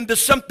He's moving to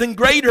something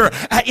greater,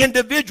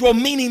 individual,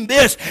 meaning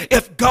this: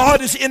 if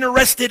God is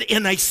interested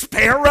in a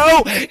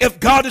sparrow, if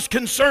God is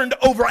concerned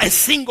over a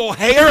single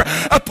hair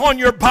upon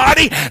your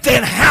body,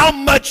 then how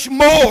much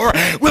more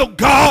will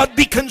God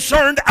be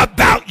concerned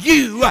about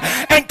you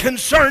and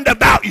concerned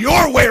about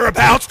your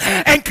whereabouts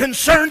and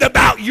concerned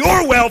about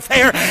your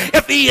welfare?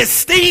 If He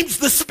esteems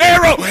the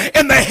sparrow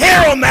and the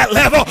hair on that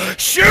level,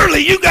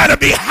 surely you got to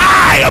be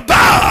high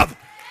above.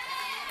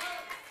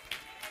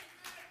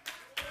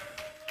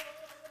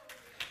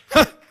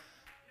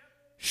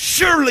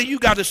 Surely you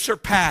got to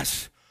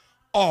surpass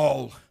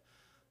all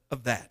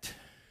of that.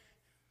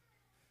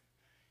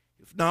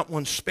 If not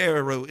one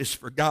sparrow is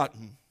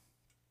forgotten,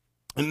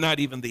 and not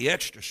even the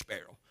extra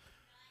sparrow,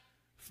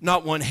 if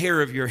not one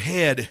hair of your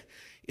head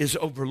is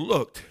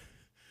overlooked,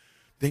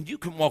 then you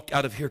can walk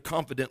out of here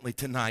confidently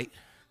tonight,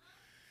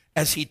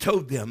 as He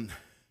told them,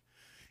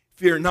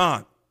 fear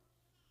not,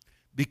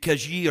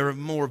 because ye are of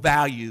more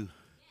value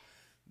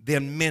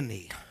than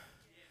many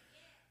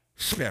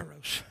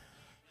sparrows.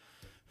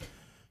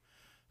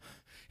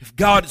 If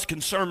God is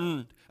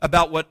concerned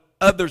about what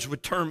others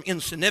would term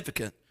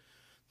insignificant,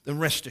 then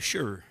rest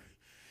assured,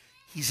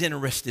 He's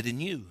interested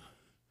in you.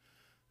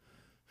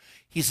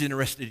 He's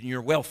interested in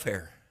your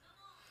welfare.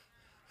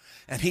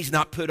 And He's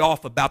not put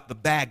off about the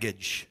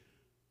baggage.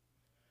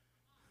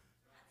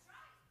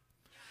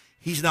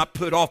 He's not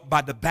put off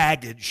by the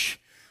baggage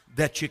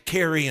that you're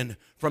carrying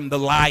from the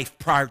life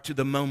prior to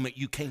the moment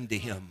you came to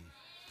Him.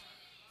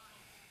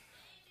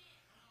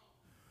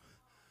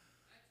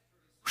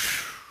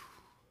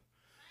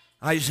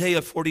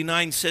 Isaiah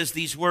 49 says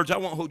these words. I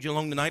won't hold you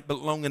long tonight, but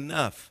long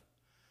enough.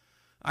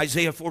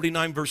 Isaiah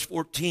 49 verse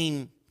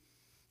 14,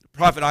 the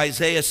prophet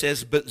Isaiah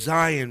says, but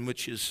Zion,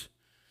 which is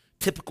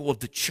typical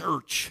of the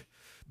church,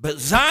 but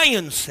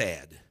Zion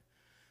said,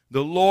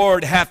 the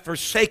Lord hath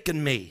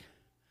forsaken me.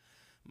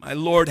 My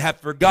Lord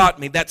hath forgot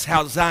me. That's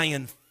how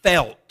Zion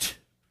felt.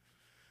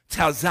 That's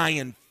how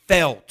Zion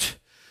felt.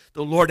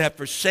 The Lord hath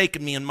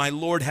forsaken me, and my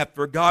Lord hath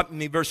forgotten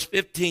me. Verse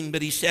 15,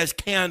 but he says,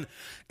 can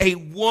a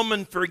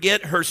woman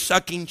forget her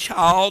sucking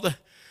child,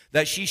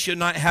 that she should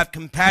not have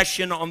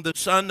compassion on the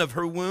son of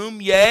her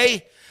womb?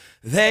 Yea,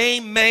 they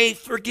may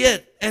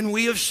forget. And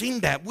we have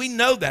seen that. We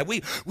know that.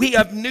 We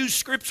have new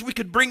scripts we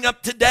could bring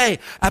up today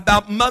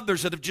about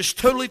mothers that have just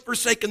totally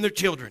forsaken their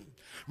children,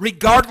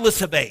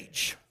 regardless of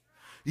age.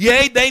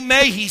 Yea, they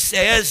may, he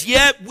says,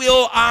 yet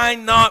will I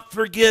not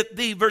forget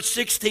thee. Verse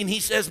 16, he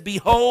says,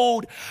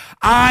 behold,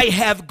 I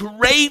have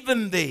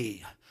graven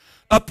thee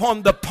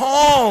upon the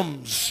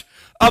palms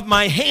of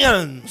my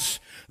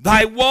hands.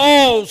 Thy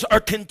walls are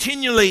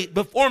continually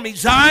before me.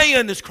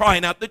 Zion is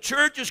crying out. The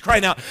church is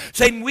crying out,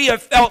 saying we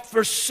have felt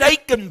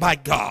forsaken by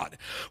God.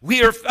 We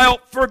have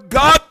felt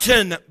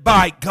forgotten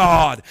by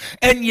God.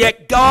 And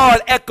yet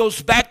God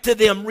echoes back to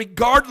them,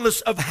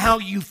 regardless of how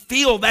you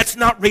feel, that's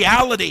not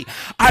reality.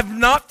 I've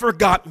not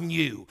forgotten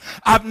you.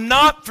 I've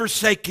not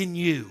forsaken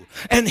you.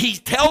 And he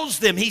tells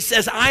them, he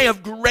says, I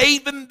have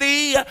graven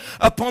thee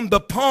upon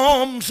the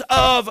palms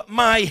of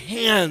my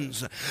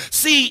hands.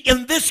 See,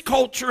 in this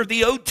culture of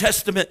the Old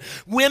Testament,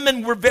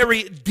 women were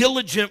very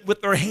diligent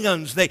with their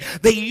hands. They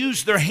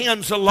used their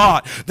hands a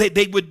lot.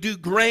 They would do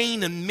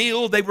grain and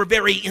meal. They were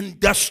very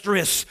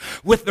industrious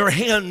with their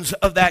hands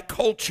of that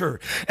culture.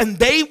 And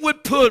they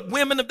would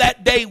women of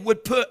that day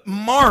would put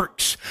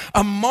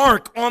a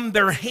mark on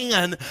their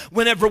hand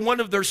whenever one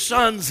of their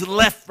sons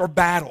left for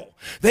battle.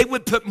 They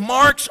would put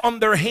marks on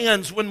their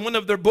hands when one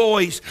of their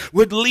boys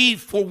would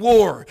leave for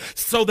war,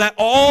 so that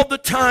all the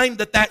time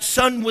that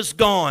son was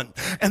gone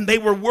and they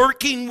were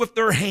working with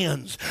their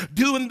hands,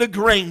 doing doing the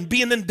grain,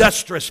 being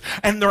industrious,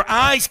 and their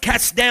eyes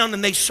cast down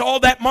and they saw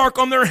that mark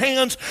on their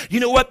hands, you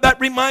know what that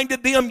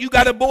reminded them? You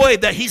got a boy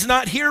that he's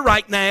not here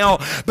right now,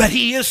 but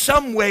he is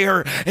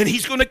somewhere, and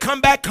he's going to come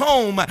back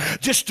home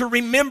just to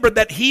remember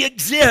that he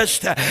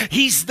exists.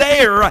 He's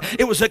there.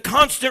 It was a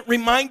constant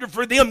reminder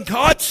for them.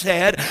 God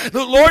said,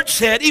 the Lord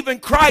said, even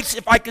Christ,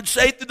 if I could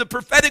say through the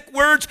prophetic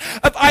words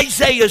of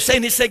Isaiah,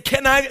 saying, he said,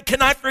 can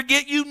I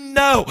forget you?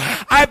 No.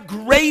 I've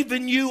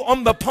graven you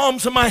on the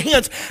palms of my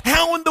hands.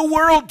 How in the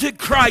world did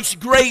Christ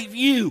grave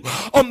you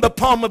on the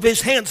palm of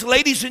his hands?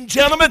 Ladies and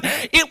gentlemen,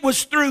 it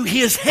was through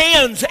his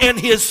hands and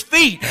his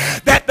feet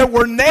that there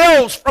were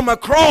nails from a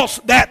cross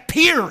that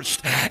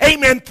pierced,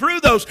 amen, through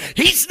those.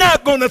 He's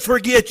not going to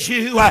forget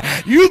you.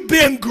 You've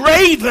been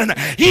graven.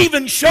 He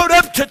even showed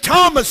up to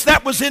Thomas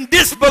that was in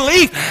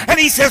disbelief, and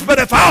he says, but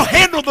if I'll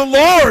handle the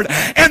Lord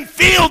and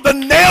feel the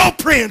nail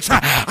prints,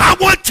 I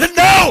want to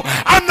know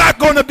I'm not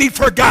going to be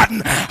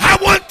forgotten. I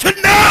want to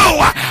know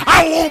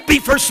I won't be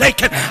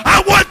forsaken.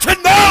 I want to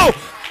know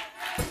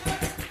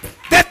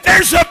that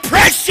there's a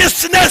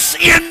preciousness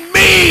in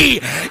me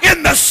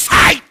in the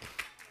sight.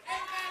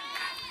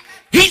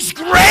 He's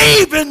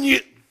graven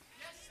you.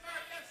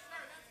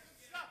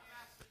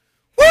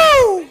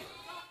 Woo!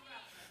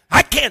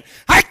 I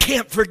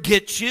can't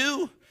forget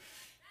you.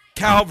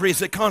 Calvary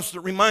is a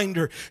constant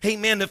reminder,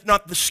 amen, if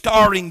not the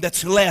scarring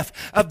that's left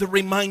of the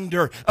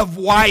reminder of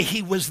why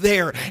he was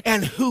there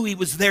and who he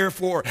was there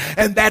for.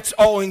 And that's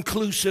all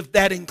inclusive.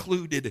 That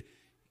included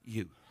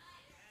you.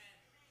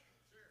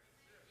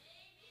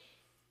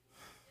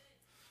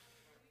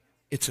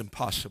 It's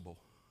impossible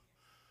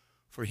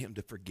for him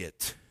to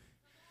forget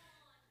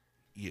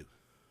you.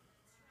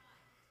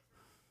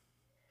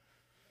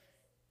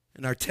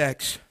 In our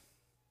text,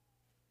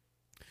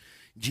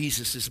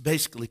 Jesus is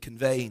basically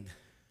conveying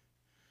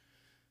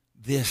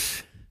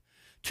this.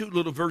 Two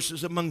little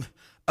verses among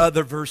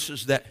other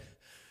verses that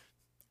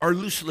are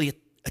loosely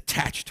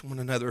attached to one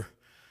another.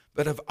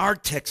 But of our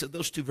text, of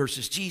those two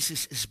verses,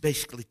 Jesus is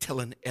basically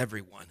telling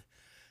everyone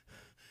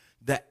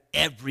that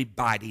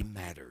everybody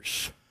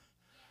matters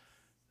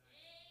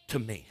to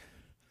me.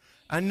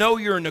 I know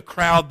you're in a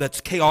crowd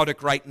that's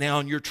chaotic right now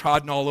and you're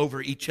trotting all over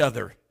each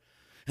other.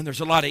 And there's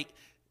a lot of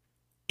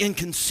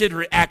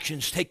inconsiderate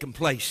actions taking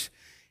place.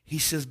 He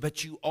says,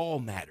 but you all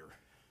matter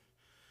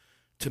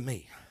to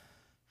me.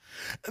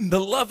 And the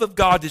love of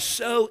God is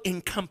so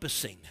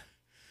encompassing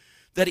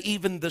that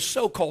even the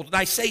so-called, and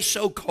I say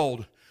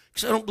so-called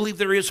because I don't believe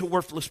there is a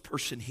worthless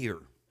person here.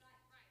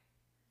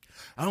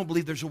 I don't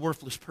believe there's a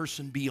worthless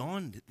person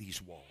beyond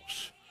these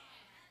walls.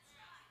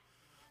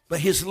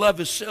 But his love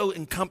is so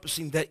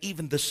encompassing that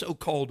even the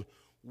so-called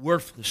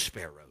worthless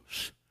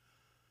sparrows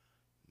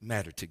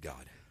matter to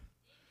God.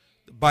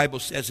 The Bible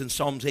says in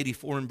Psalms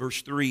 84 and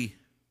verse 3,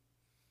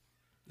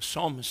 the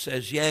psalmist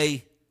says,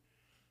 yea,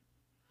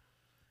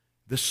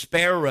 the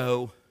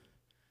sparrow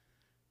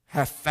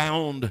hath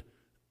found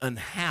an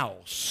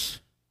house,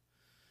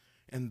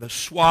 and the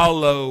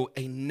swallow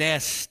a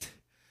nest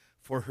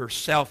for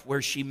herself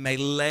where she may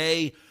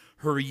lay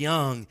her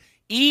young.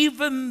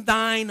 Even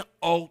thine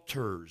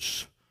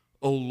altars,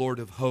 O Lord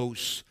of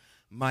hosts,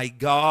 my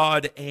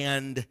God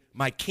and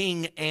my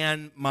King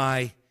and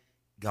my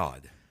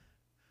God.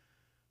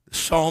 The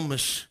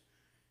psalmist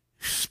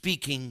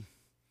speaking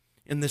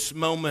in this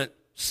moment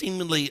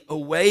seemingly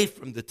away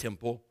from the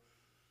temple,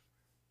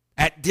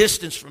 at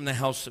distance from the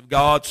house of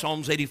God.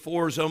 Psalms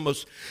 84 is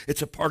almost,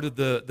 it's a part of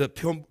the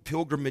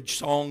pilgrimage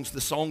songs,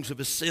 the songs of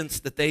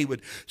ascents that they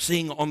would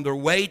sing on their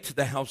way to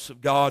the house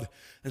of God.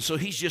 And so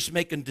he's just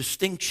making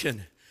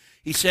distinction.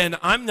 He's saying,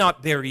 I'm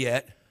not there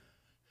yet.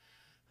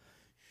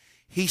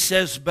 He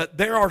says, but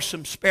there are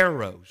some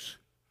sparrows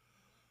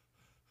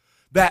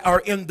that are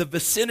in the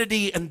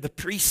vicinity and the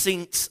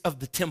precincts of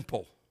the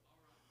temple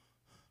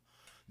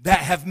that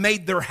have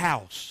made their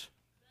house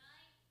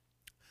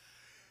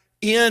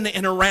in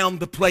and around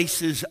the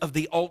places of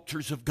the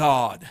altars of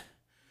God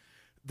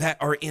that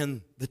are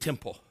in the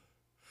temple.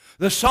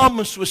 The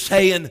psalmist was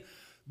saying,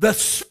 the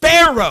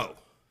sparrow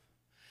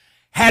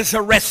has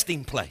a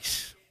resting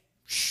place.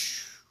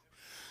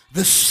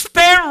 The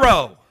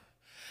sparrow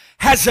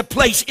has a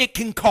place it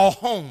can call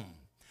home.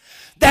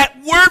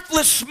 That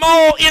worthless,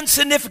 small,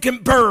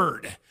 insignificant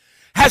bird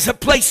has a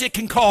place it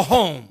can call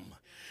home.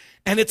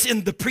 And it's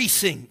in the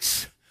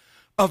precincts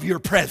of your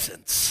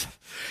presence.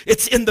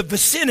 It's in the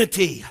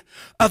vicinity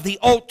of the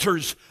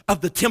altars of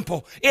the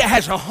temple. It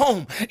has a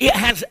home. It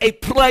has a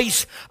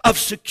place of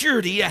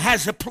security. It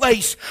has a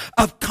place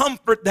of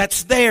comfort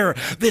that's there.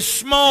 This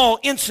small,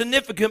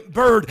 insignificant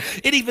bird.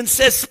 It even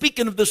says,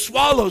 speaking of the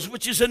swallows,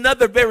 which is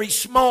another very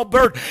small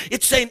bird,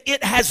 it's saying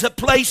it has a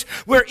place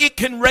where it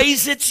can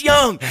raise its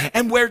young.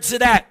 And where's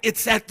it at?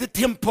 It's at the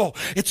temple.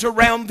 It's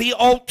around the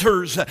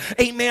altars,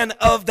 amen,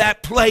 of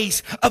that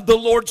place, of the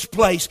Lord's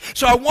place.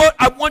 So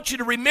I want you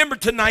to remember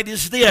tonight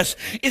is this,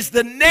 is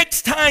the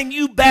next time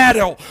you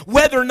battle,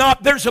 whether or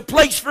not there's a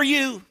place for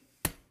you,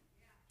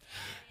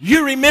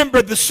 You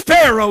remember the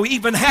sparrow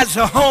even has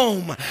a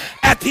home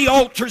at the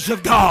altars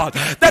of God.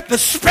 That the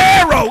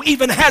sparrow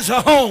even has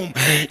a home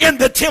in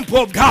the temple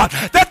of God.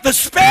 That the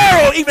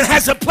sparrow even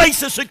has a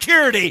place of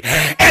security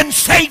and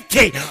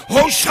safety.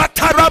 Oh,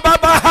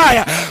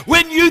 shatarababahaya.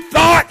 When you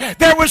thought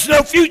there was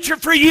no future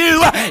for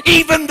you,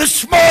 even the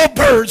small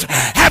birds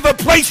have a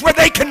place where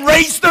they can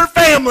raise their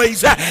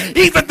families.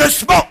 Even the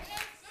small...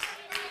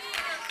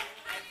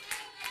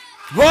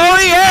 Oh,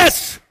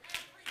 yes.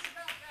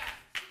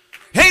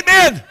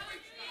 Amen.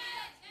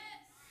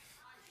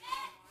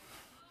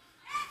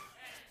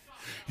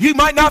 You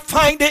might not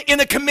find it in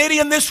a committee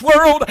in this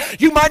world.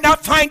 You might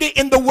not find it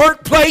in the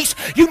workplace.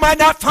 You might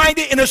not find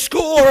it in a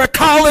school or a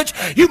college.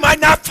 You might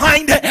not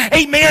find it,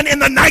 amen, in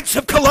the Knights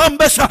of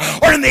Columbus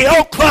or in the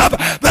Oak Club.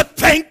 But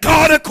thank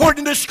God,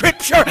 according to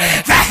Scripture,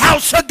 the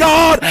house of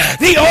God,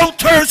 the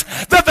altars,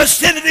 the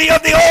vicinity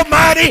of the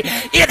Almighty,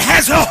 it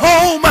has a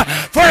home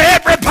for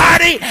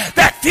everybody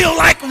that feel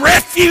like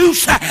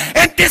refuse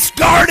and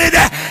discarded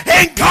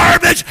and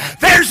garbage.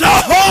 There's a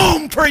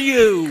home for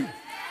you.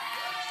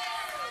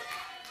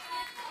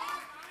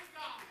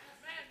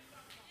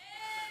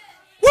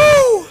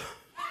 Woo!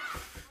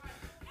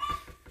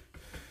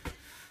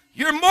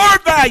 You're more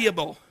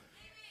valuable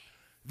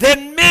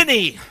than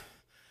many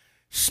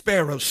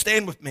sparrows.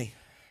 Stand with me.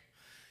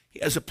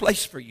 He has a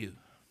place for you.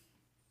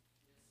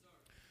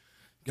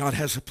 God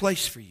has a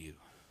place for you.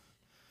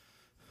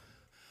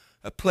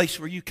 A place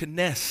where you can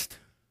nest.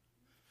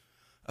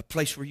 A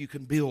place where you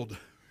can build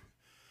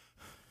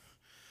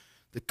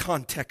the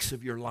context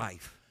of your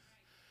life.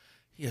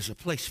 He has a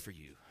place for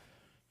you.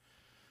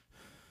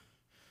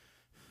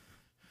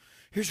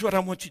 Here's what I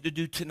want you to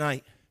do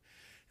tonight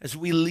as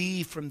we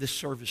leave from this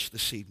service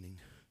this evening.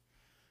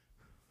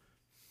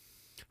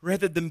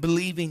 Rather than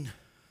believing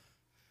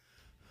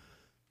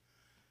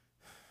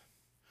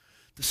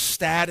the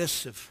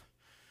status of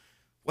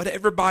what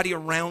everybody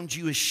around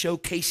you is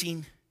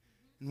showcasing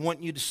and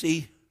wanting you to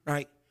see,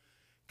 right?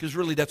 Because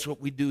really that's what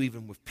we do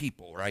even with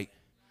people, right?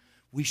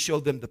 We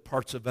show them the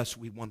parts of us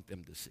we want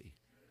them to see.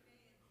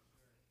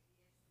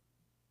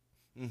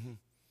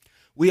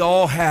 We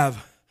all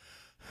have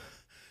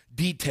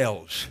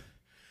details.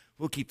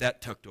 We'll keep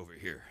that tucked over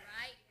here.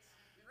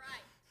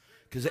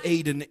 Because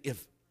Aiden,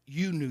 if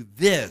you knew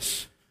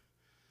this,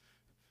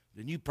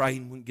 then you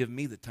probably wouldn't give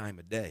me the time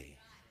of day.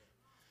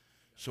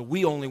 So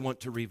we only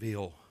want to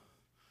reveal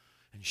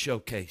and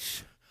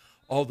showcase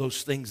all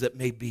those things that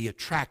may be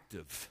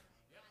attractive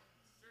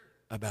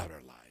about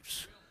our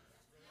lives.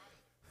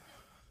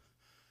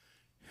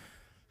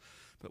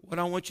 But what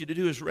I want you to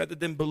do is, rather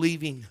than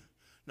believing,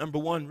 number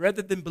one,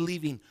 rather than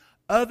believing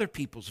other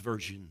people's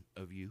version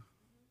of you,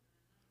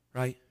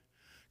 right?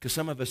 Because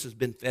some of us has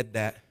been fed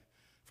that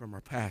from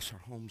our past, our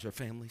homes, our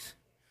families.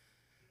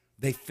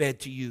 They fed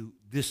to you,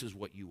 this is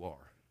what you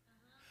are,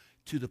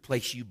 to the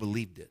place you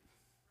believed it.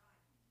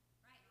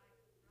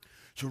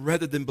 So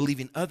rather than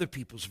believing other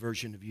people's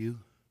version of you,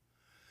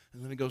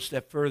 and let me go a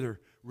step further,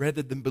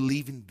 rather than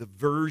believing the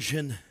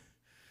version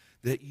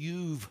that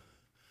you've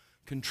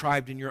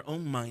contrived in your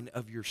own mind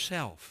of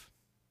yourself,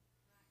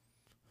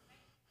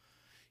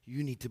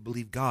 you need to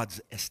believe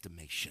God's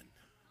estimation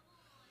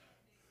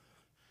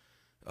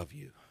of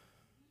you.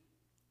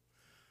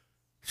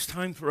 It's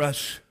time for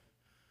us,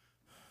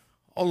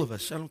 all of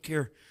us, I don't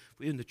care if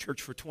we've been in the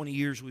church for 20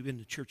 years, we've been in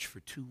the church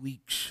for 2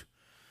 weeks.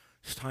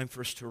 It's time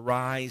for us to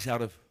rise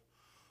out of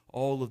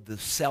all of the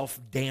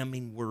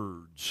self-damning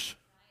words,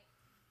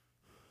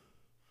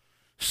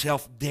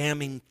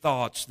 self-damning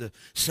thoughts, the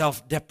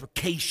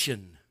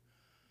self-deprecation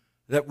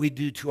that we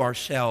do to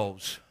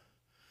ourselves.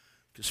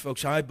 Because,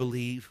 folks, I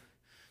believe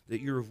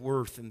that you're of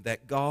worth and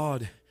that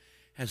God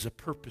has a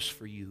purpose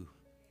for you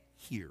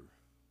here.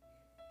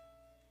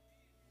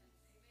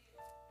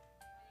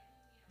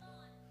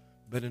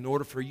 But in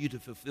order for you to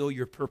fulfill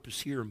your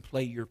purpose here and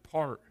play your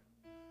part,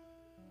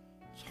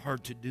 it's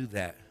hard to do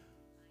that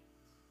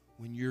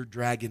when you're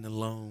dragging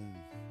along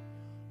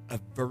a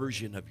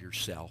version of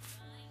yourself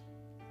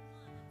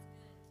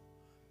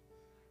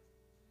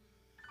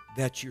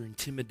that you're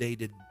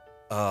intimidated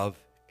of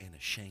and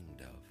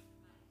ashamed of.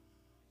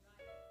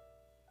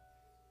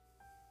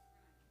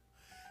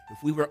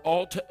 If we were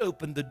all to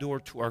open the door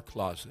to our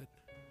closet,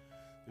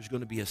 there's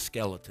going to be a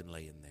skeleton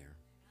laying there.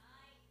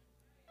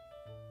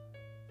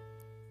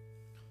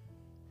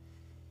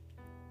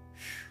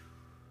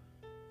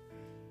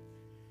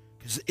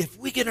 Because if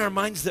we get in our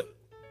minds that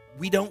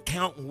we don't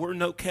count and we're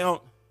no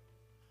count,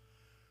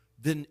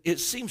 then it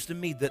seems to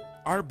me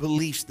that our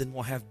beliefs then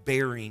will have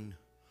bearing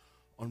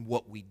on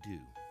what we do.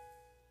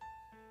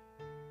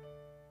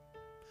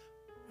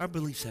 Our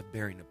beliefs have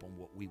bearing upon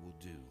what we will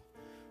do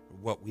or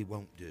what we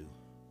won't do.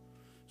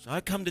 So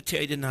I come to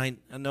tell you tonight,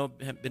 I know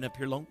I haven't been up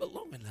here long, but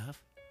long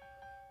enough.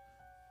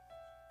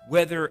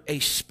 Whether a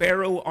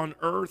sparrow on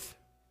earth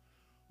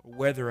or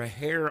whether a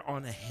hair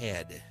on a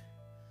head,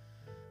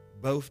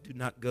 both do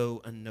not go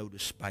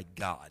unnoticed by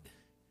God.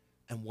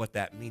 And what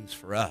that means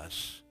for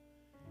us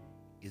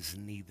is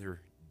neither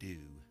do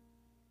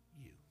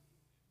you.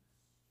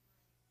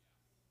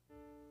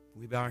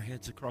 We bow our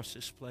heads across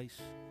this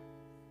place.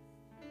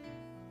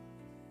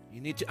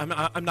 You need to.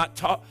 I'm not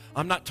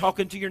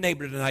talking to your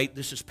neighbor tonight.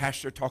 This is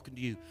Pastor talking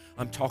to you.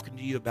 I'm talking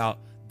to you about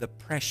the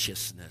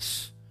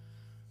preciousness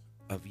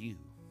of you.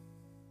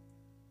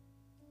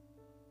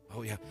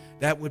 Oh yeah,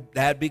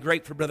 that'd be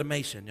great for Brother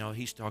Mason. No,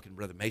 he's talking to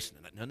Brother Mason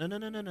tonight. No.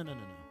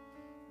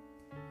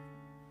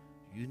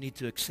 You need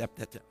to accept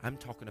that. I'm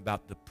talking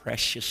about the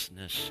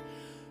preciousness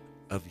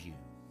of you.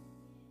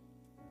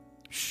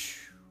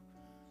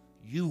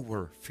 You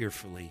were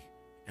fearfully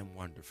and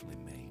wonderfully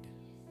made.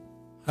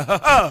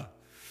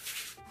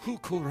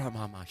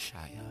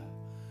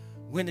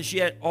 When as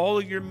yet all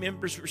of your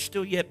members were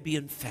still yet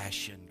being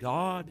fashioned,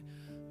 God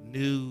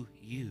knew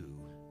you,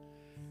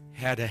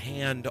 had a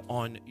hand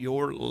on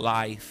your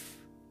life.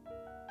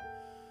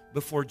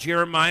 Before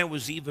Jeremiah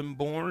was even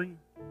born,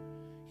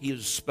 he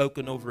was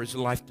spoken over his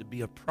life to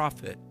be a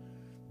prophet.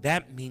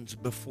 That means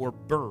before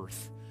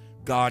birth,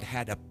 God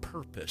had a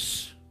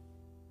purpose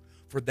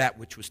for that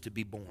which was to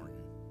be born.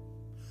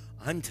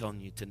 I'm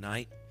telling you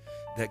tonight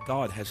that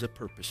God has a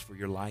purpose for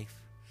your life.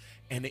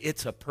 And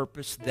it's a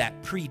purpose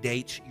that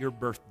predates your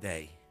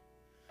birthday.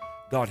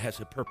 God has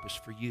a purpose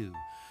for you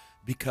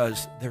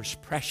because there's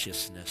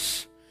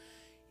preciousness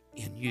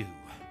in you.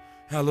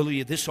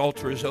 Hallelujah. This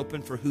altar is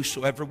open for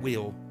whosoever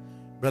will.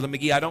 Brother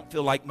McGee, I don't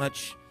feel like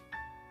much.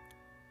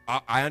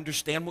 I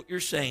understand what you're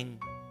saying,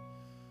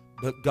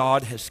 but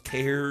God has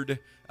cared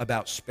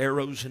about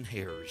sparrows and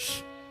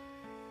hares.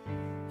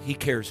 He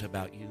cares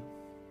about you.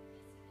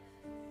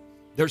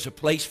 There's a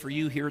place for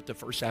you here at the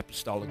First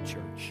Apostolic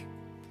Church.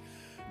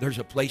 There's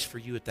a place for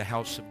you at the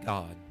house of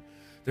God.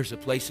 There's a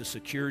place of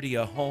security,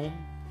 a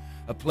home,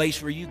 a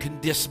place where you can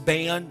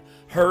disband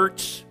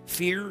hurts,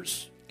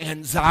 fears,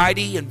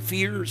 anxiety, and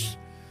fears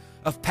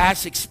of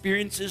past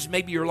experiences.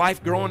 Maybe your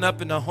life growing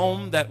up in a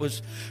home that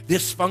was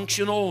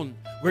dysfunctional and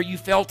where you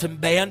felt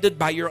abandoned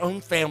by your own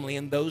family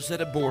and those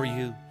that abhor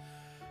you.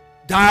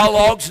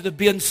 Dialogues that have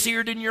been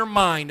seared in your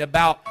mind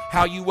about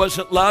how you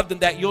wasn't loved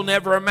and that you'll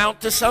never amount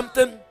to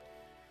something.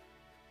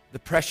 The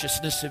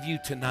preciousness of you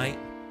tonight.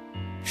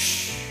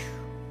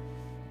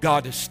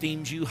 God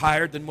esteems you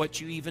higher than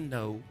what you even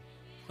know.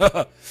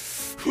 Come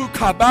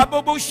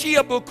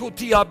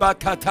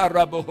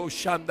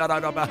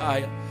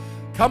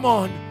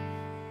on.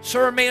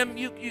 Sir, ma'am,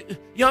 you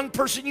young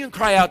person, you can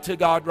cry out to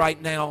God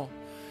right now.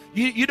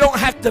 You don't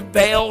have to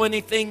veil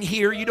anything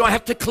here. You don't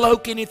have to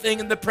cloak anything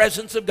in the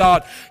presence of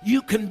God.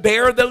 You can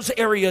bear those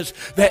areas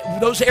that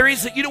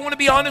you don't want to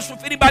be honest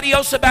with anybody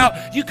else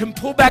about. You can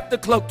pull back the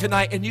cloak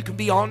tonight and you can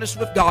be honest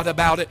with God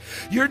about it.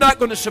 You're not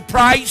going to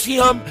surprise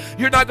him.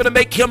 You're not going to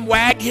make him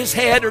wag his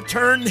head or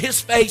turn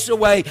his face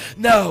away.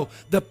 No,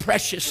 the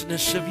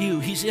preciousness of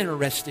you. He's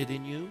interested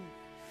in you.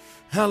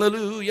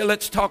 Hallelujah.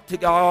 Let's talk to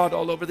God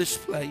all over this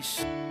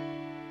place.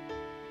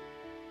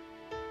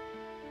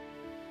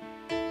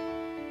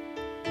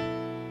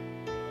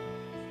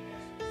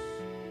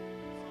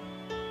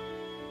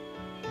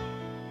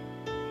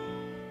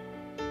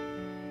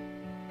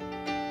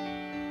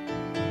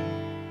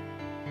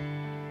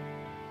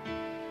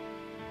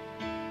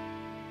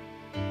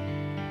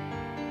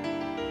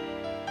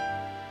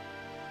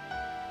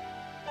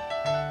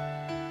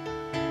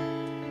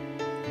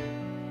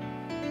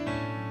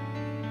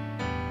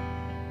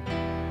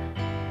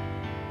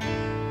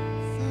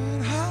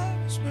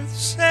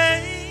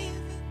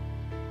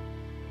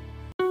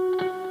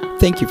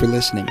 Thank you for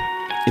listening.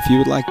 If you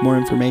would like more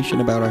information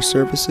about our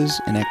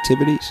services and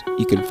activities,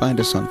 you can find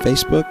us on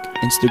Facebook,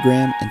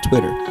 Instagram, and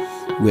Twitter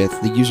with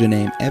the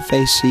username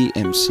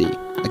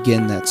FACMC.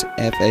 Again, that's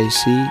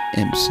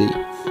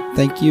FACMC.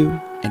 Thank you,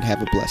 and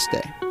have a blessed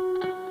day.